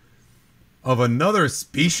virus of another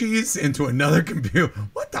species into another computer,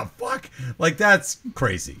 what the fuck? Like, that's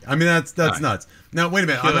crazy. I mean, that's nuts. Now wait a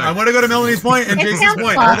minute, I want to go to Melanie's point and It Jason's sounds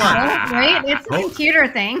point. plausible, Hold on. right? It's a computer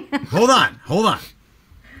thing. Hold on.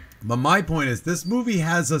 But my point is, this movie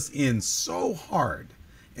has us in so hard,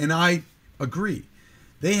 and I agree.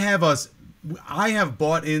 They have us. I have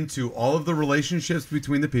bought into all of the relationships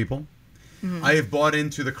between the people. Mm-hmm. I have bought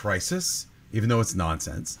into the crisis, even though it's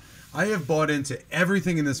nonsense. I have bought into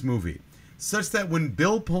everything in this movie, such that when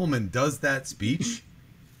Bill Pullman does that speech,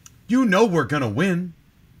 you know we're gonna win.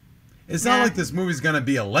 It's not like this movie's gonna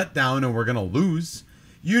be a letdown and we're gonna lose.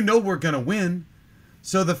 You know we're gonna win.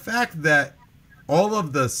 So the fact that all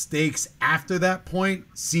of the stakes after that point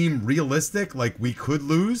seem realistic, like we could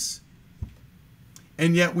lose,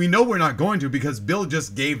 and yet we know we're not going to because Bill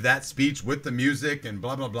just gave that speech with the music and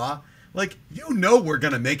blah, blah, blah. Like, you know we're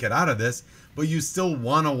going to make it out of this, but you still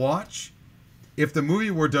want to watch. If the movie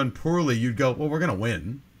were done poorly, you'd go, well, we're going to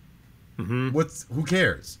win. Mm-hmm. Who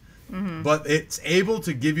cares? Mm-hmm. But it's able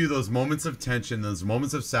to give you those moments of tension, those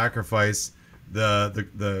moments of sacrifice,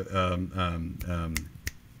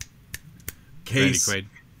 case,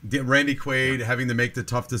 Randy Quaid having to make the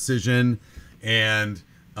tough decision, and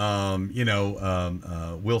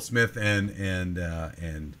Will Smith and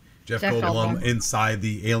Jeff Goldblum inside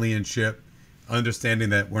the alien ship, understanding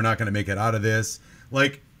that we're not going to make it out of this.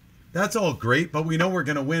 Like, that's all great, but we know we're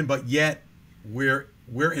going to win. But yet, we're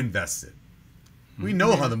invested. We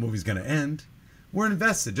know how the movie's going to end. We're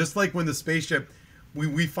invested. Just like when the spaceship,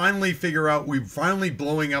 we finally figure out we're finally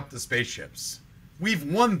blowing up the spaceships. We've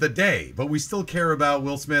won the day, but we still care about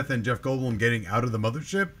Will Smith and Jeff Goldblum getting out of the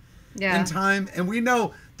mothership in time. And we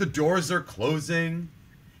know the doors are closing,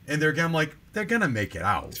 and they're gonna make it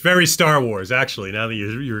out. It's very Star Wars, actually. Now that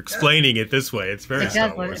you're explaining it this way, it's very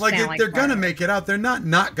Star Wars. They're gonna make it out. They're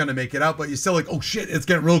not gonna make it out, but you're still like, oh shit, it's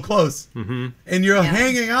getting real close, and you're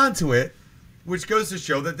hanging on to it, which goes to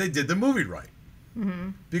show that they did the movie right.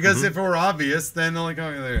 Because if it were obvious, then they're like,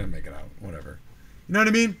 oh, they're gonna make it out, whatever. You know what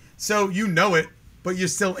I mean? So you know it, but you're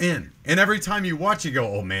still in. And every time you watch, you go,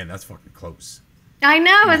 oh man, that's fucking close. I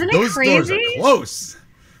know, isn't it Those crazy? doors are close.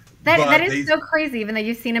 That is so crazy. Even though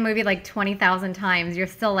you've seen a movie like 20,000 times, you're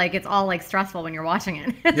still like, it's all like stressful when you're watching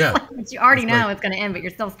it. Yeah. Like, you already know it's going to end, but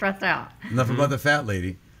you're still stressed out. Enough about the fat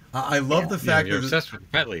lady. I love the fact you're that obsessed with the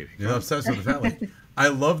fat lady. You're obsessed with the fat lady. I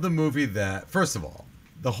love the movie that, first of all,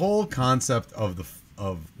 the whole concept of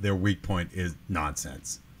their weak point is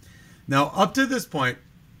nonsense. Now, up to this point,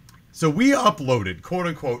 so we uploaded, quote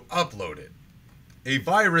unquote, a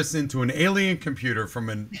virus into an alien computer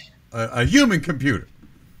from a human computer.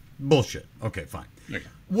 Bullshit. Okay, fine. Okay.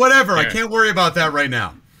 Whatever. I can't worry about that right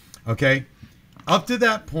now. Okay? Up to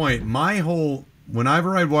that point,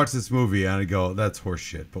 whenever I'd watch this movie, I'd go, that's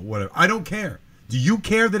horseshit, but whatever. I don't care. Do you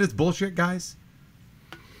care that it's bullshit, guys?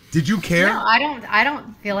 Did you care? No, I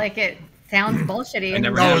don't feel like it sounds bullshitty.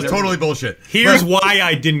 No, it was totally bullshit. Here's why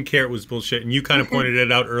I didn't care it was bullshit, and you kind of pointed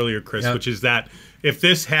it out earlier, Chris, which is that if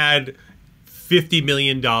this had $50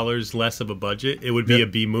 million less of a budget, it would be a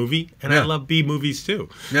B movie, and I love B movies too.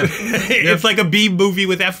 Yeah. It's like a B movie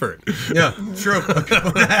with effort. Yeah, true.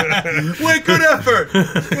 Wait, good effort.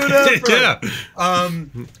 Good effort.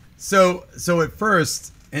 Yeah. So at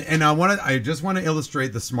first, and I just want to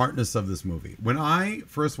illustrate the smartness of this movie. When I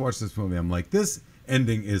first watched this movie, I'm like, this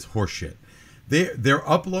ending is horseshit. They're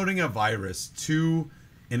uploading a virus to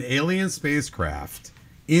an alien spacecraft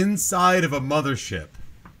inside of a mothership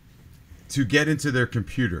to get into their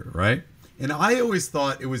computer, right? And I always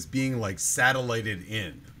thought it was being like satellited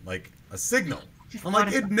in, like a signal. I'm like,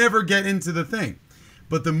 it'd never get into the thing.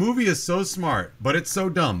 But the movie is so smart, but it's so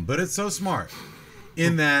dumb, but it's so smart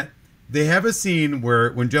in that they have a scene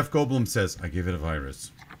where when Jeff Goldblum says, I gave it a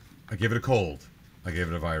virus. I gave it a cold. I gave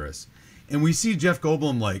it a virus. And we see Jeff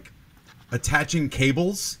Goldblum like attaching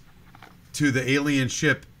cables to the alien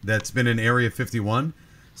ship that's been in Area 51.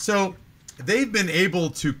 So they've been able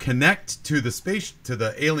to connect to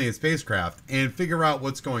the alien spacecraft and figure out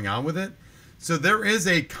what's going on with it. So there is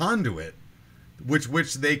a conduit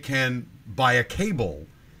which they can, by a cable,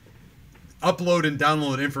 upload and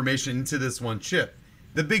download information into this one chip.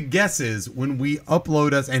 The big guess is when we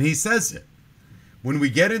upload and he says it, when we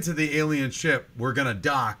get into the alien ship, we're going to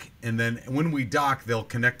dock, and then when we dock, they'll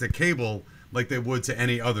connect a cable like they would to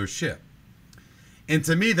any other ship. And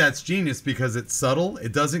to me, that's genius because it's subtle.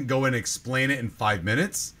 It doesn't go and explain it in 5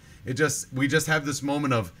 minutes. We just have this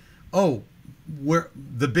moment of, oh, where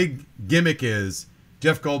the big gimmick is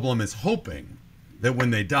Jeff Goldblum is hoping that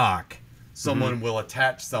when they dock, someone will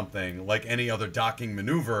attach something like any other docking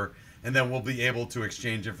maneuver, and then we'll be able to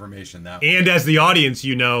exchange information that way. And as the audience,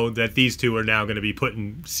 you know that these two are now going to be put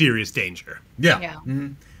in serious danger. Yeah. Yeah.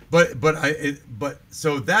 But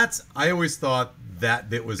so that's, I always thought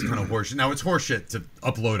that it was kind of horseshit. Now it's horseshit to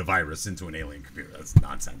upload a virus into an alien computer. That's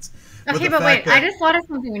nonsense. Okay, but wait, I just thought of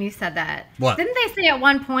something when you said that. What? Didn't they say at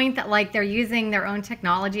one point that like they're using their own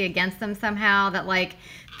technology against them somehow? That like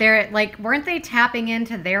they're like, weren't they tapping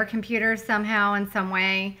into their computers somehow in some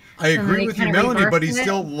way? I agree with you, Melanie, but he's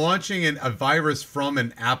still launching a virus from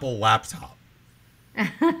an Apple laptop.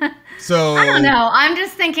 So I don't know. I'm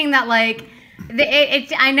just thinking that like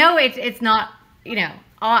I know it's not, you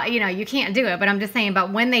know, you can't do it, but I'm just saying.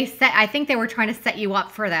 But when I think they were trying to set you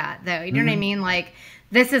up for that, though. You know what I mean? Like,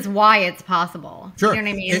 this is why it's possible. Sure. You know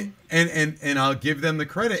what I mean? And I'll give them the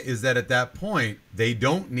credit is that at that point they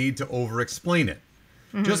don't need to over-explain it.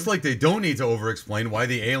 Just like they don't need to over-explain why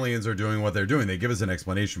the aliens are doing what they're doing. They give us an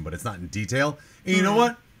explanation, but it's not in detail. And you know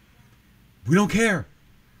what? We don't care.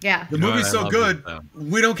 Yeah. The movie's so good,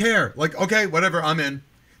 we don't care. Like, okay, whatever, I'm in.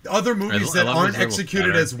 The other movies that aren't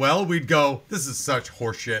executed as well, we'd go, this is such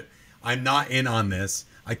horseshit. I'm not in on this.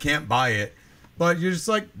 I can't buy it. But you're just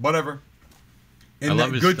like, whatever. And I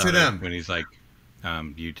love his good to them. When he's like,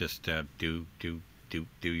 you just do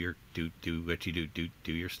what you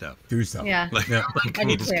do your stuff. Do stuff. Yeah. Like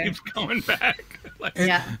he just keeps going back. Like,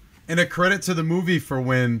 And a credit to the movie for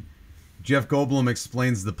when Jeff Goldblum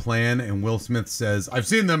explains the plan and Will Smith says, I've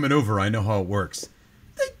seen them maneuver. I know how it works.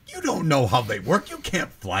 You don't know how they work. You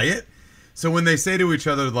can't fly it. So when they say to each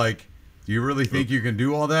other, like, do you really think you can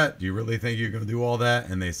do all that? Do you really think you can do all that?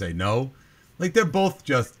 And they say no. Like, they're both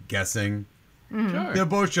just guessing. Sure. They're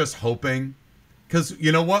both just hoping. Because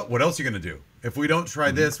you know what? What else are you going to do? If we don't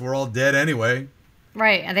try this, we're all dead anyway.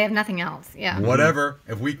 Right. And they have nothing else. Yeah. Whatever.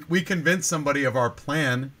 If we convince somebody of our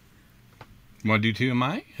plan. Want to do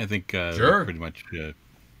TMI? I think sure. Pretty much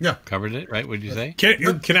covered it, right? What did you say?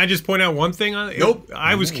 Can I just point out one thing on it? Nope.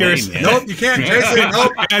 I was curious. Nope, you can't, Jason.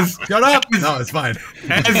 Nope. Shut up. No, it's fine.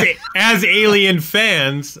 As Alien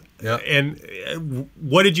fans, and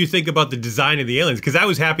what did you think about the design of the aliens? Because I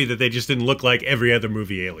was happy that they just didn't look like every other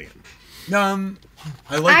movie Alien.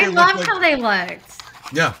 I loved how they looked.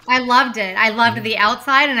 Yeah. I loved it. I loved the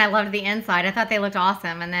outside and I loved the inside. I thought they looked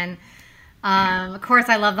awesome. And then, of course,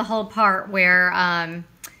 I love the whole part where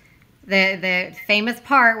the famous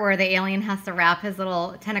part where the alien has to wrap his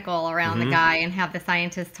little tentacle around the guy and have the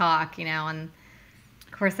scientists talk, you know. And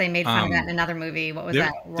of course, they made fun of that in another movie. What was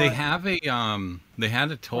that? They have they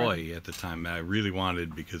had a toy at the time that I really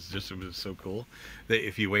wanted because it was so cool. That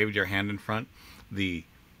if you waved your hand in front, the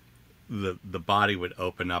body would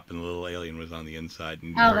open up and the little alien was on the inside,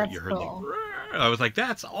 and you heard cool. Like, I was like,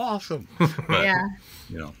 that's awesome. But,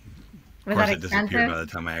 you know, of course, it disappeared by the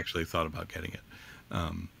time I actually thought about getting it.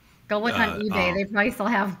 Go look on eBay. They probably still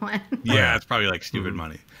have one. Yeah, it's probably like stupid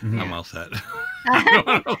money. I'm all set.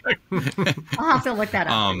 I'll have to look that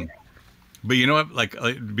up. But you know what? Like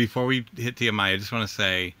before we hit TMI, I just want to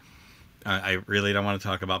say I really don't want to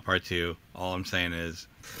talk about part 2. All I'm saying is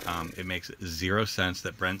it makes 0 sense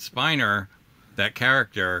that Brent Spiner, that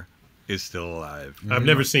character, is still alive. I've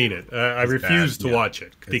never seen it. I refuse to watch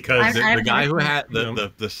it because the guy who had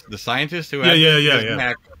the scientist who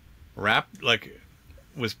had wrapped like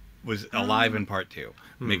was alive in part 2.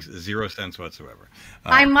 Makes 0 sense whatsoever.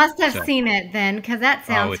 I must have seen it then because that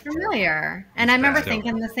sounds familiar. And I remember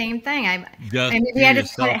thinking the same thing. Maybe I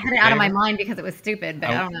just had it out of my mind because it was stupid,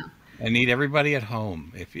 but I don't know. I need everybody at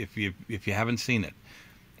home, if you haven't seen it,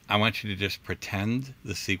 I want you to just pretend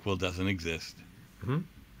the sequel doesn't exist.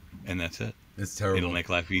 And that's it. It's terrible. It'll make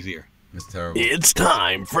life easier. It's terrible. It's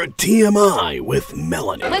time for TMI with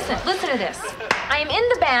Melanie. Listen to this. I am in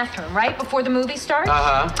the bathroom right before the movie starts.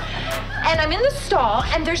 And I'm in the stall,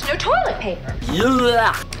 and there's no toilet paper.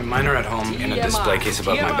 And mine are at home in a display case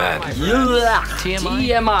above my bed.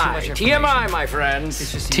 TMI, my friends.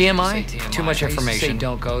 TMI? Too much information.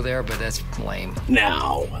 Don't go there, but that's lame.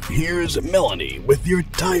 Now, here's Melanie with your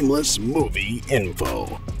timeless movie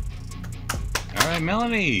info. All right,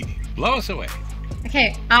 Melanie, blow us away.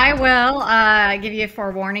 Okay, I will give you a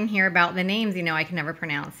forewarning here about the names I can never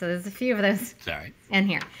pronounce. So there's a few of those in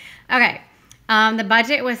here. Okay. The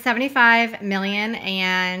budget was $75 million,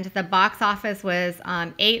 and the box office was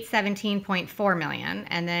 $817.4 million,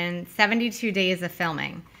 and then 72 days of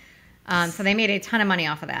filming. So they made a ton of money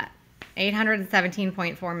off of that,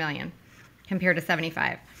 $817.4 million compared to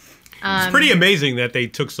 75. It's pretty amazing that they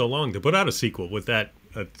took so long to put out a sequel with that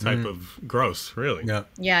type of gross, really. Yeah.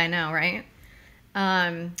 Yeah, I know, right?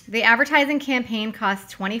 The advertising campaign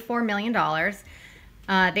cost $24 million.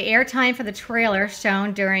 The airtime for the trailer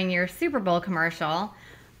shown during your Super Bowl commercial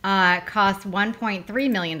cost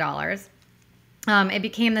 $1.3 million. It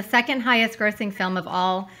became the second highest grossing film of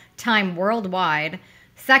all time worldwide,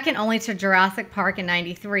 second only to Jurassic Park in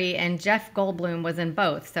 '93, and Jeff Goldblum was in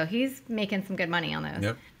both. So he's making some good money on those.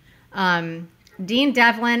 Yep. Dean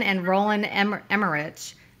Devlin and Roland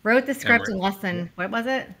Emmerich wrote the script in less than, what was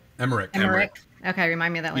it? Emmerich. Okay,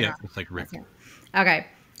 remind me of that later. Yeah, it's like Rick. Okay.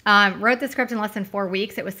 Wrote the script in less than 4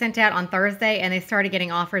 weeks. It was sent out on Thursday, and they started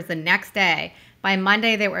getting offers the next day. By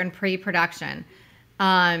Monday, they were in pre-production,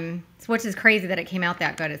 which is crazy that it came out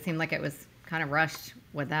that good. It seemed like it was kind of rushed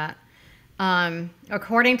with that.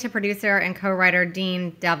 According to producer and co-writer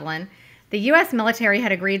Dean Devlin, the U.S. military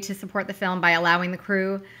had agreed to support the film by allowing the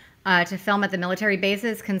crew to film at the military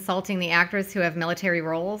bases, consulting the actors who have military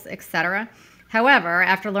roles, etc. However,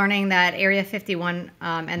 after learning that Area 51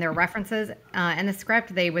 and their references in the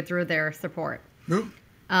script, they withdrew their support.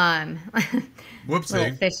 Whoopsie.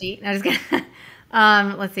 Little fishy. No, just kidding.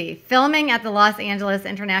 Let's see. Filming at the Los Angeles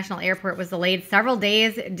International Airport was delayed several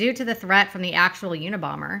days due to the threat from the actual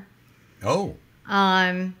Unabomber. Oh.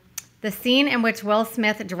 The scene in which Will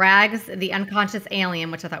Smith drags the unconscious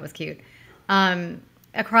alien, which I thought was cute,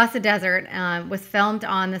 across the desert was filmed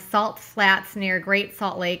on the Salt Flats near Great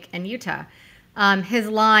Salt Lake in Utah. His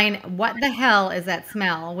line, "What the hell is that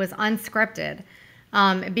smell?" was unscripted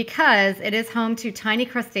because it is home to tiny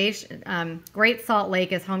crustaceans. Great Salt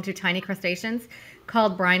Lake is home to tiny crustaceans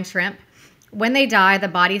called brine shrimp. When they die, the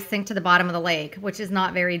bodies sink to the bottom of the lake, which is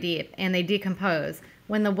not very deep, and they decompose.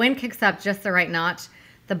 When the wind kicks up just the right notch,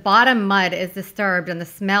 the bottom mud is disturbed, and the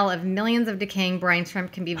smell of millions of decaying brine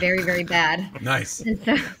shrimp can be very, very bad. Nice. And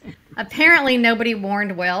so, apparently, nobody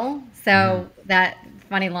warned Will, so that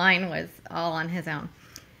funny line was all on his own.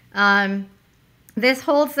 This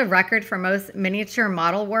holds the record for most miniature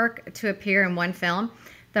model work to appear in one film.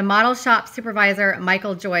 The model shop supervisor,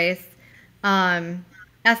 Michael Joyce,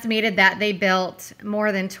 estimated that they built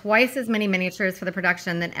more than twice as many miniatures for the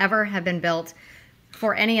production than ever have been built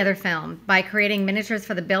for any other film. By creating miniatures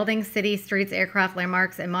for the buildings, cities, streets, aircraft,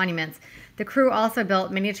 landmarks, and monuments, the crew also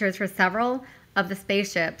built miniatures for several of the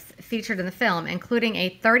spaceships featured in the film, including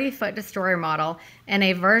a 30-foot destroyer model and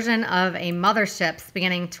a version of a mothership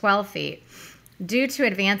spanning 12 feet. Due to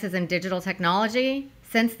advances in digital technology,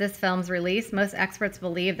 since this film's release, most experts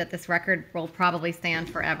believe that this record will probably stand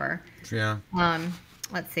forever. Yeah.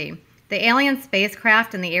 Let's see. The alien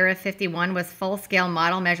spacecraft in the Area 51 was full-scale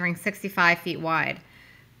model measuring 65 feet wide.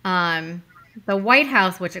 The White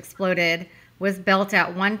House, which exploded, was built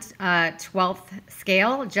at 1/12th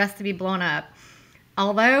scale just to be blown up.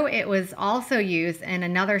 Although it was also used in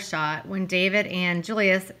another shot when David and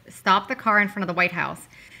Julius stopped the car in front of the White House.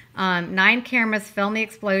 9 cameras filmed the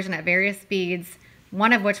explosion at various speeds,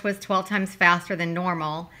 one of which was 12 times faster than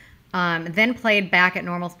normal, then played back at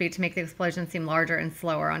normal speed to make the explosion seem larger and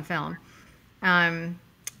slower on film.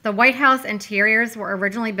 The White House interiors were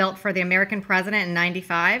originally built for the American president in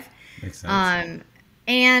 '95. Makes sense.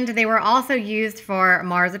 And they were also used for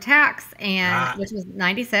Mars Attacks, which was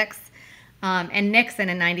 '96, and Nixon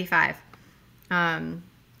in '95.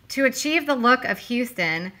 To achieve the look of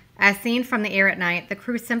Houston, as seen from the air at night, the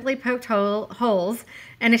crew simply poked holes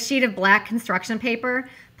in a sheet of black construction paper,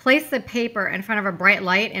 placed the paper in front of a bright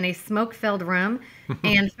light in a smoke-filled room,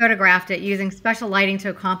 and photographed it using special lighting to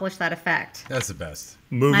accomplish that effect. That's the best.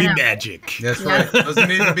 Movie magic. That's right. Doesn't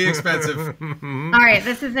need to be expensive. All right,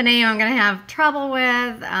 this is the name I'm going to have trouble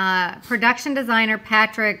with. Production designer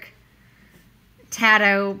Patrick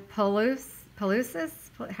Tatopoulos. How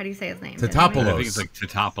do you say his name? Tatopoulos. I think it's like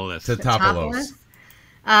Tatopoulos.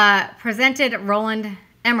 Presented Roland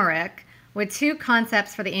Emmerich with 2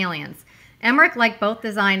 concepts for the aliens. Emmerich liked both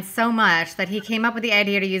designs so much that he came up with the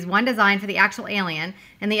idea to use one design for the actual alien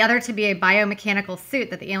and the other to be a biomechanical suit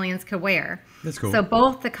that the aliens could wear. That's cool. So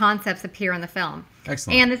both the concepts appear in the film.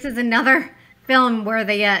 Excellent. And this is another film where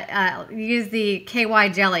they use the KY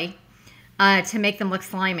jelly to make them look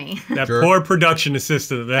slimy. That poor production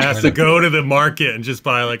assistant that has to go to the market and just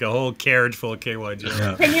buy like a whole carriage full of KY jelly.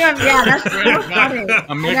 Yeah, that's so funny.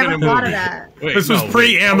 I'm making I never a thought movie. of that. Wait, This was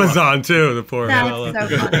pre-Amazon too. The poor fella. That's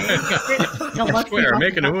so funny. I swear, I'm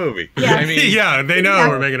making a movie. Yeah. I mean, Yeah, they know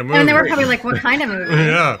we're making a movie. And they were probably like, what kind of movie?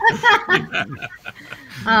 Yeah.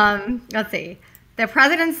 Let's see. The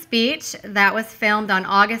president's speech that was filmed on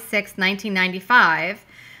August 6, 1995,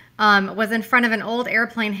 was in front of an old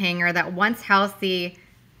airplane hangar that once housed the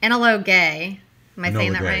Enola Gay. Am I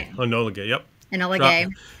saying that right? Enola Gay, yep. Enola Gay.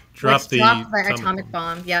 Dropped the atomic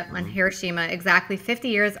bomb, on Hiroshima exactly 50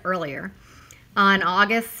 years earlier, on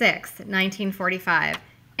August 6, 1945.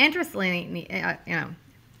 Interestingly,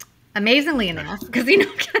 amazingly enough, because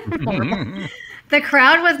the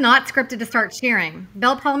crowd was not scripted to start cheering.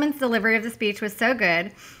 Bill Pullman's delivery of the speech was so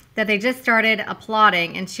good that they just started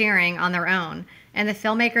applauding and cheering on their own. And the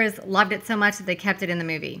filmmakers loved it so much that they kept it in the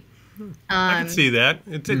movie. I can see that.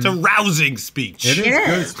 It's a rousing speech. It is a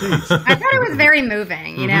good speech. I thought it was very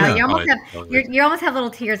moving. You know, Yeah. you almost have little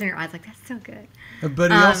tears in your eyes, like that's so good.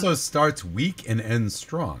 But he also starts weak and ends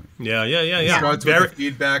strong. Yeah. He starts with the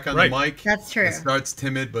feedback on the mic. That's true. It starts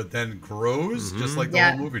timid, but then grows, just like the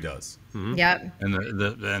whole movie does. Yep.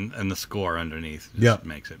 And the score underneath just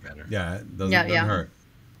makes it better. Yeah, it doesn't hurt.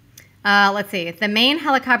 Let's see. The main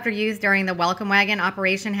helicopter used during the Welcome Wagon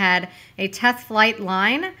operation had a test flight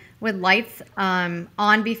line with lights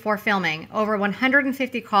on before filming. Over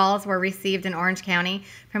 150 calls were received in Orange County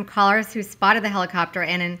from callers who spotted the helicopter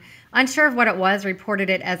and, unsure of what it was, reported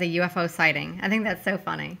it as a UFO sighting. I think that's so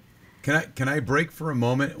funny. Can I break for a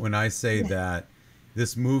moment when I say that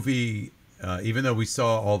this movie, even though we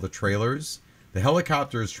saw all the trailers, the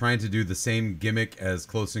helicopter is trying to do the same gimmick as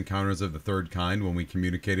Close Encounters of the Third Kind when we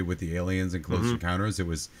communicated with the aliens in Close Encounters. It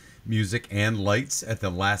was music and lights at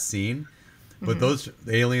the last scene. But the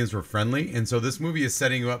aliens were friendly. And so this movie is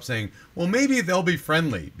setting you up saying, well, maybe they'll be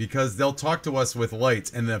friendly because they'll talk to us with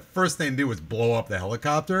lights. And the first thing they do is blow up the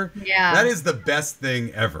helicopter. Yeah. That is the best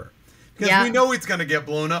thing ever. Because we know it's going to get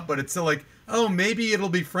blown up, but it's still like, oh, maybe it'll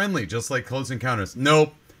be friendly, just like Close Encounters.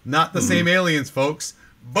 Nope, not the same aliens, folks.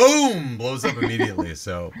 Boom! Blows up immediately.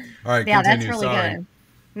 So, all right, yeah, continue. that's really Sorry. good.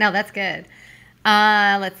 No, that's good.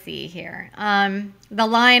 Let's see here. The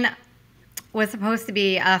line was supposed to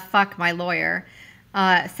be "fuck my lawyer,"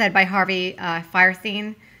 said by Harvey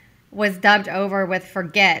Fierstein, was dubbed over with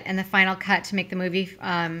 "forget" in the final cut to make the movie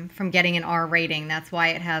from getting an R rating. That's why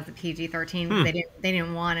it has a PG-13. They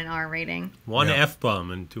didn't want an R rating. One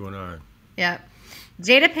F-bomb into an R. Yep.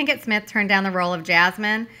 Jada Pinkett Smith turned down the role of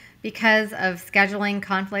Jasmine because of scheduling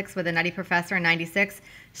conflicts with a nutty professor in '96.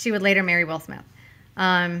 She would later marry Will Smith.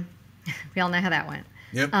 We all know how that went.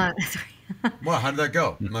 Yep. Sorry. Well, how did that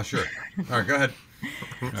go? I'm not sure. All right, go ahead.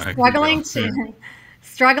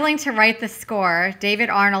 Struggling to write the score, David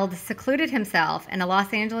Arnold secluded himself in a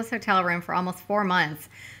Los Angeles hotel room for almost 4 months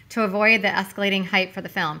to avoid the escalating hype for the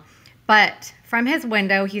film. But from his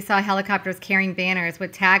window, he saw helicopters carrying banners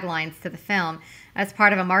with taglines to the film as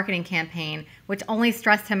part of a marketing campaign, which only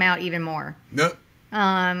stressed him out even more. Nope.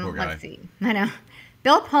 Let's see. I know.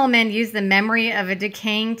 Bill Pullman used the memory of a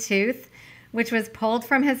decaying tooth, which was pulled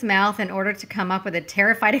from his mouth in order to come up with a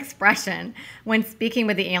terrified expression when speaking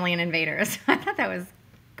with the alien invaders. I thought that was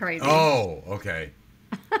crazy. Oh, okay.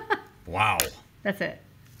 Wow. That's it.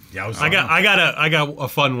 Yeah, I got a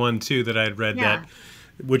fun one too that I had read that,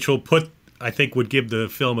 which will I think would give the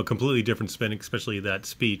film a completely different spin, especially that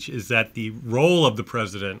speech. Is that the role of the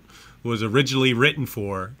president was originally written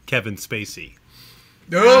for Kevin Spacey.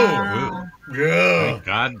 Oh,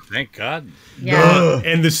 Thank God. Yeah.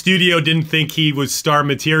 And the studio didn't think he was star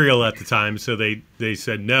material at the time, so they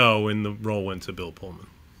said no, and the role went to Bill Pullman.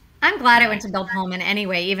 I'm glad it went to Bill Pullman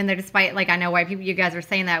anyway, even though despite, I know why you guys are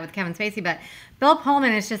saying that with Kevin Spacey, but Bill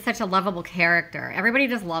Pullman is just such a lovable character. Everybody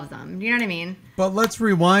just loves him. You know what I mean? But let's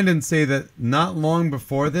rewind and say that not long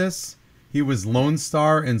before this, he was Lone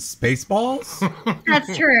Star in Spaceballs.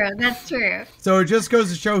 That's true. That's true. So it just goes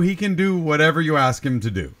to show he can do whatever you ask him to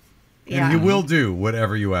do. Yeah. And he will do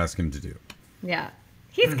whatever you ask him to do. Yeah.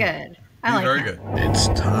 He's good. I He's like very him. good. It's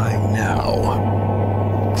time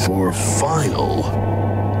now for Final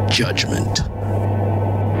Judgment.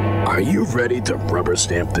 Are you ready to rubber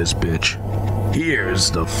stamp this bitch?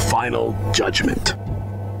 Here's the Final Judgment.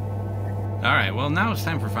 All right. Well, now it's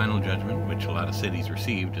time for Final Judgment, which a lot of cities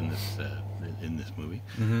received in this movie.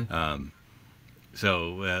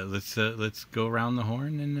 So let's go around the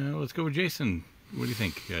horn and let's go with Jason. What do you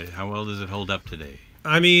think? How well does it hold up today?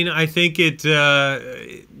 I mean, I think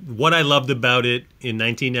what I loved about it in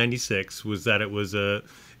 1996 was that it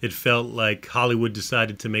It felt like Hollywood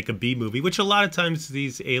decided to make a B movie, which a lot of times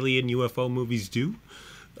these alien UFO movies do.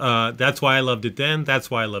 That's why I loved it then. That's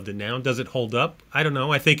why I loved it now. Does it hold up? I don't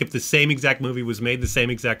know. I think if the same exact movie was made the same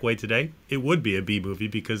exact way today, it would be a B movie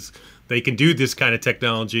because they can do this kind of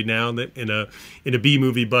technology now in a B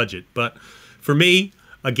movie budget. But for me,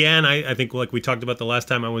 again, I think like we talked about the last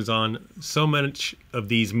time I was on, so much of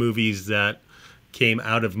these movies that came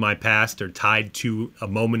out of my past are tied to a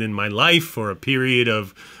moment in my life or a period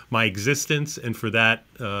of my existence. And for that,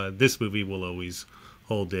 this movie will always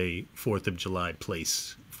hold a 4th of July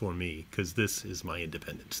place for me because this is my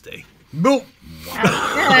Independence Day. Boom.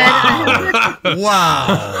 Wow.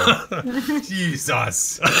 Wow.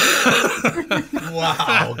 Jesus.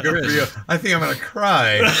 Wow. Good for you. I think I'm going to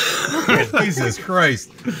cry. Jesus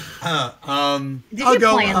Christ. Did I'll you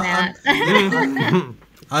go, plan that?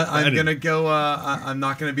 I'm going to go. I'm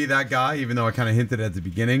not going to be that guy, even though I kind of hinted at the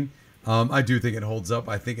beginning. I do think it holds up.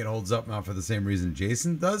 I think it holds up not for the same reason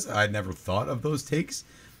Jason does. I never thought of those takes.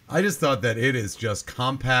 I just thought that it is just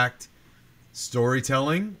compact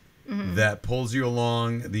storytelling that pulls you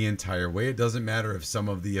along the entire way. It doesn't matter if some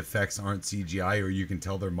of the effects aren't CGI or you can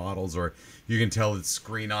tell they're models or you can tell it's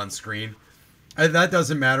screen on screen. That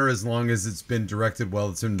doesn't matter as long as it's been directed well,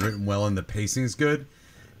 it's been written well, and the pacing's good.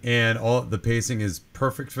 And all the pacing is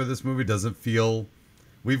perfect for this movie. Doesn't feel...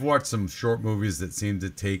 We've watched some short movies that seem to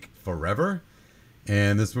take forever.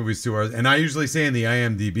 And this movie's 2 hours. And I usually say in the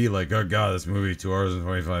IMDb, like, oh, God, this movie, 2 hours and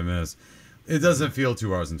 25 minutes. It doesn't feel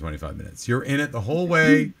 2 hours and 25 minutes. You're in it the whole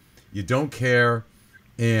way. You don't care.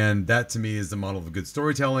 And that, to me, is the model of good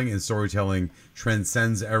storytelling. And storytelling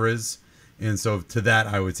transcends eras. And so to that,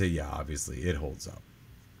 I would say, yeah, obviously, it holds up.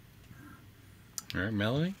 All right,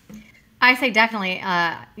 Melanie? I say definitely,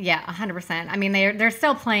 yeah, 100%. I mean, they're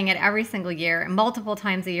still playing it every single year, multiple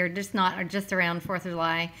times a year, just not just around 4th of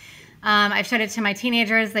July. I've showed it to my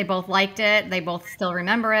teenagers. They both liked it. They both still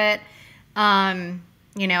remember it.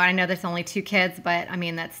 You know, I know there's only 2 kids, but I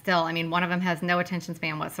mean, that's still, I mean, one of them has no attention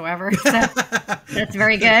span whatsoever. So that's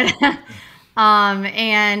very good.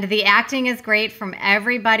 And the acting is great from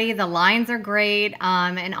everybody. The lines are great.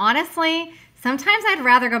 And honestly, sometimes I'd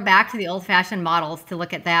rather go back to the old-fashioned models to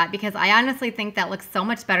look at that because I honestly think that looks so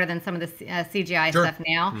much better than some of the CGI stuff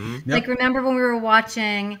now. Like, remember when we were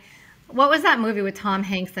watching, what was that movie with Tom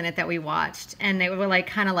Hanks in it that we watched? And they were like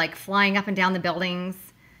kind of like flying up and down the buildings.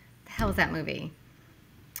 The hell was that movie?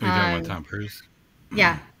 Are you talking about Tom Cruise?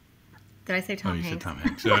 Yeah. Did I say Tom You Hanks? said Tom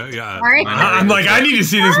Hanks. Yeah. Sorry. I'm like, I need to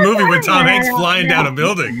see this movie with Tom Hanks flying down a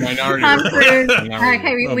building. Minority Tom Cruise. Report.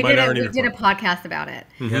 Okay, we Minority did a podcast about it.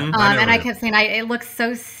 Yeah, And I kept saying, it looks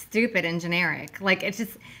so stupid and generic. Like, it's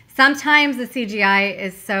just, sometimes the CGI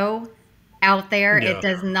is so out there, Yeah. it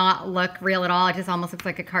does not look real at all. It just almost looks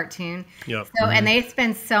like a cartoon. Yep. So, and they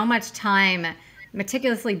spend so much time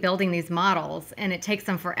meticulously building these models, and it takes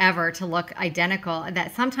them forever to look identical.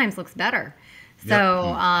 That sometimes looks better.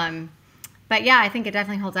 So, but yeah, I think it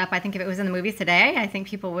definitely holds up. I think if it was in the movies today, I think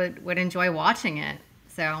people would enjoy watching it.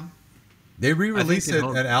 So They re-release it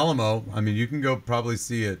at Alamo. I mean, you can go probably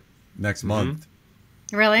see it next month.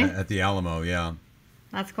 Really? At the Alamo, yeah.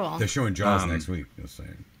 That's cool. They're showing Jaws next week, just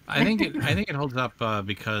saying. I think it holds up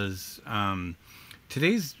because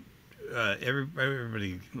today's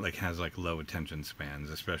everybody like has like low attention spans,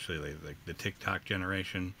 especially like the TikTok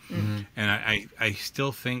generation, and I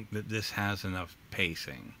still think that this has enough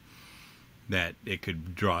pacing that it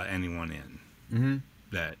could draw anyone in.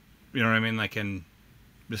 That, you know what I mean? Like, and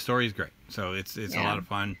the story's great, so it's a lot of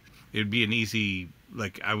fun. It would be an easy,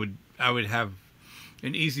 like, I would have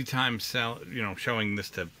an easy time showing this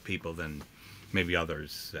to people than maybe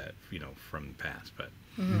others that from the past. But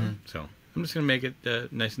so I'm just gonna make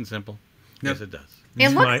it nice and simple. Yes, it does. It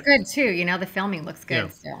looks good too. The filming looks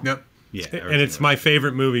good still. Yep. Yeah, and it's my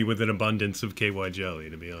favorite movie with an abundance of KY jelly,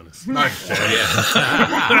 to be honest. I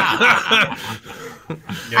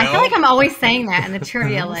feel like I'm always saying that in the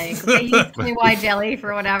trivia, like they use KY jelly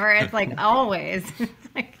for whatever. It's like always. It's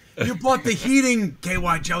like, you bought the heating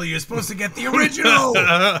KY jelly. You're supposed to get the original.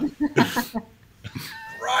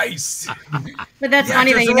 Christ. But that's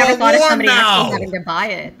funny that you never thought of somebody actually having to buy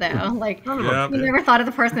it, though. Like, you never thought of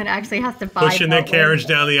the person that actually has to buy it. Pushing their carriage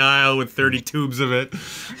down the aisle with 30 tubes of it.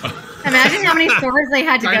 Imagine how many stores they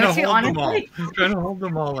had to go to, honestly. Trying to hold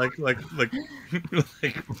them all like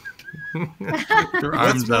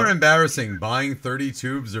What's more embarrassing, buying 30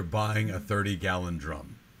 tubes or buying a 30-gallon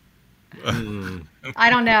drum?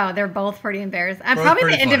 I don't know. They're both pretty embarrassing.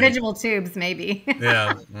 Probably the individual tubes, maybe.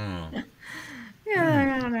 Yeah.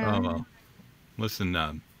 Yeah, I don't know. Oh, well. Listen,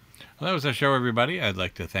 well, that was our show, everybody. I'd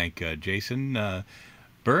like to thank Jason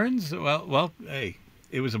Burns. Well, hey,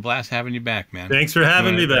 it was a blast having you back, man. Thanks for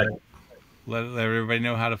having me back. Let everybody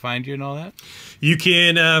know how to find you and all that. You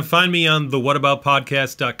can find me on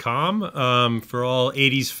thewhataboutpodcast.com. For all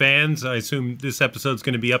 80s fans, I assume this episode's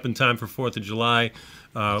going to be up in time for 4th of July.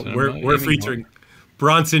 We're featuring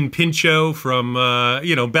Bronson Pinchot from,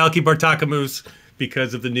 Balky Bartakamoose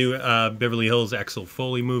because of the new Beverly Hills Axel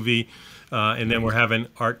Foley movie. And then we're having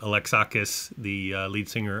Art Alexakis, the lead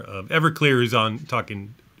singer of Everclear, who's on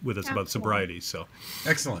talking with us about sobriety. So,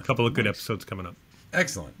 excellent. A couple of good episodes coming up.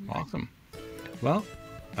 Excellent. Awesome. Well,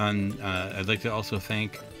 I'd like to also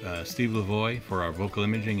thank Steve Lavoie for our vocal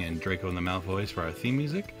imaging and Draco and the Malfoys for our theme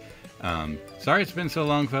music. Sorry it's been so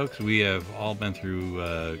long, folks. We have all been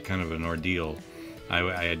through kind of an ordeal.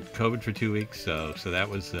 I had COVID for 2 weeks, so that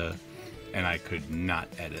was, and I could not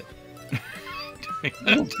edit during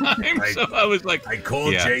that time. So I was like, I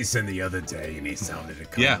called Jason the other day, and he sounded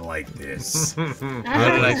kind of like this. How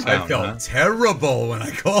did I sound? I felt terrible when I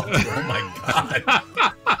called you. Oh my god,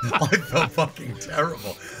 I felt fucking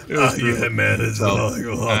terrible. Yeah, man, it's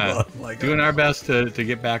doing our best to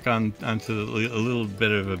get back onto a little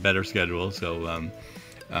bit of a better schedule. So,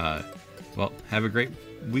 well, have a great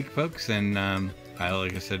week, folks, and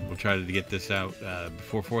like I said, we'll try to get this out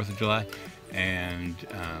before 4th of July. And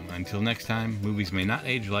until next time, movies may not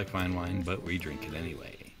age like fine wine, but we drink it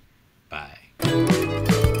anyway. Bye.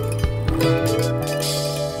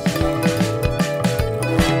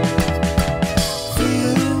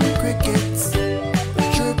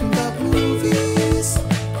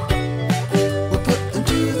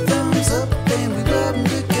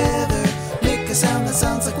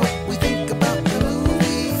 Sounds like what we think about the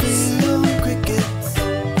movie. Film crickets,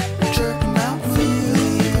 chirping about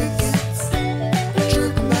movie crickets,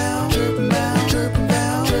 chirping about, chirping about, chirping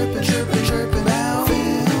about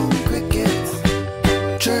film crickets,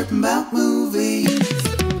 chirping about movies.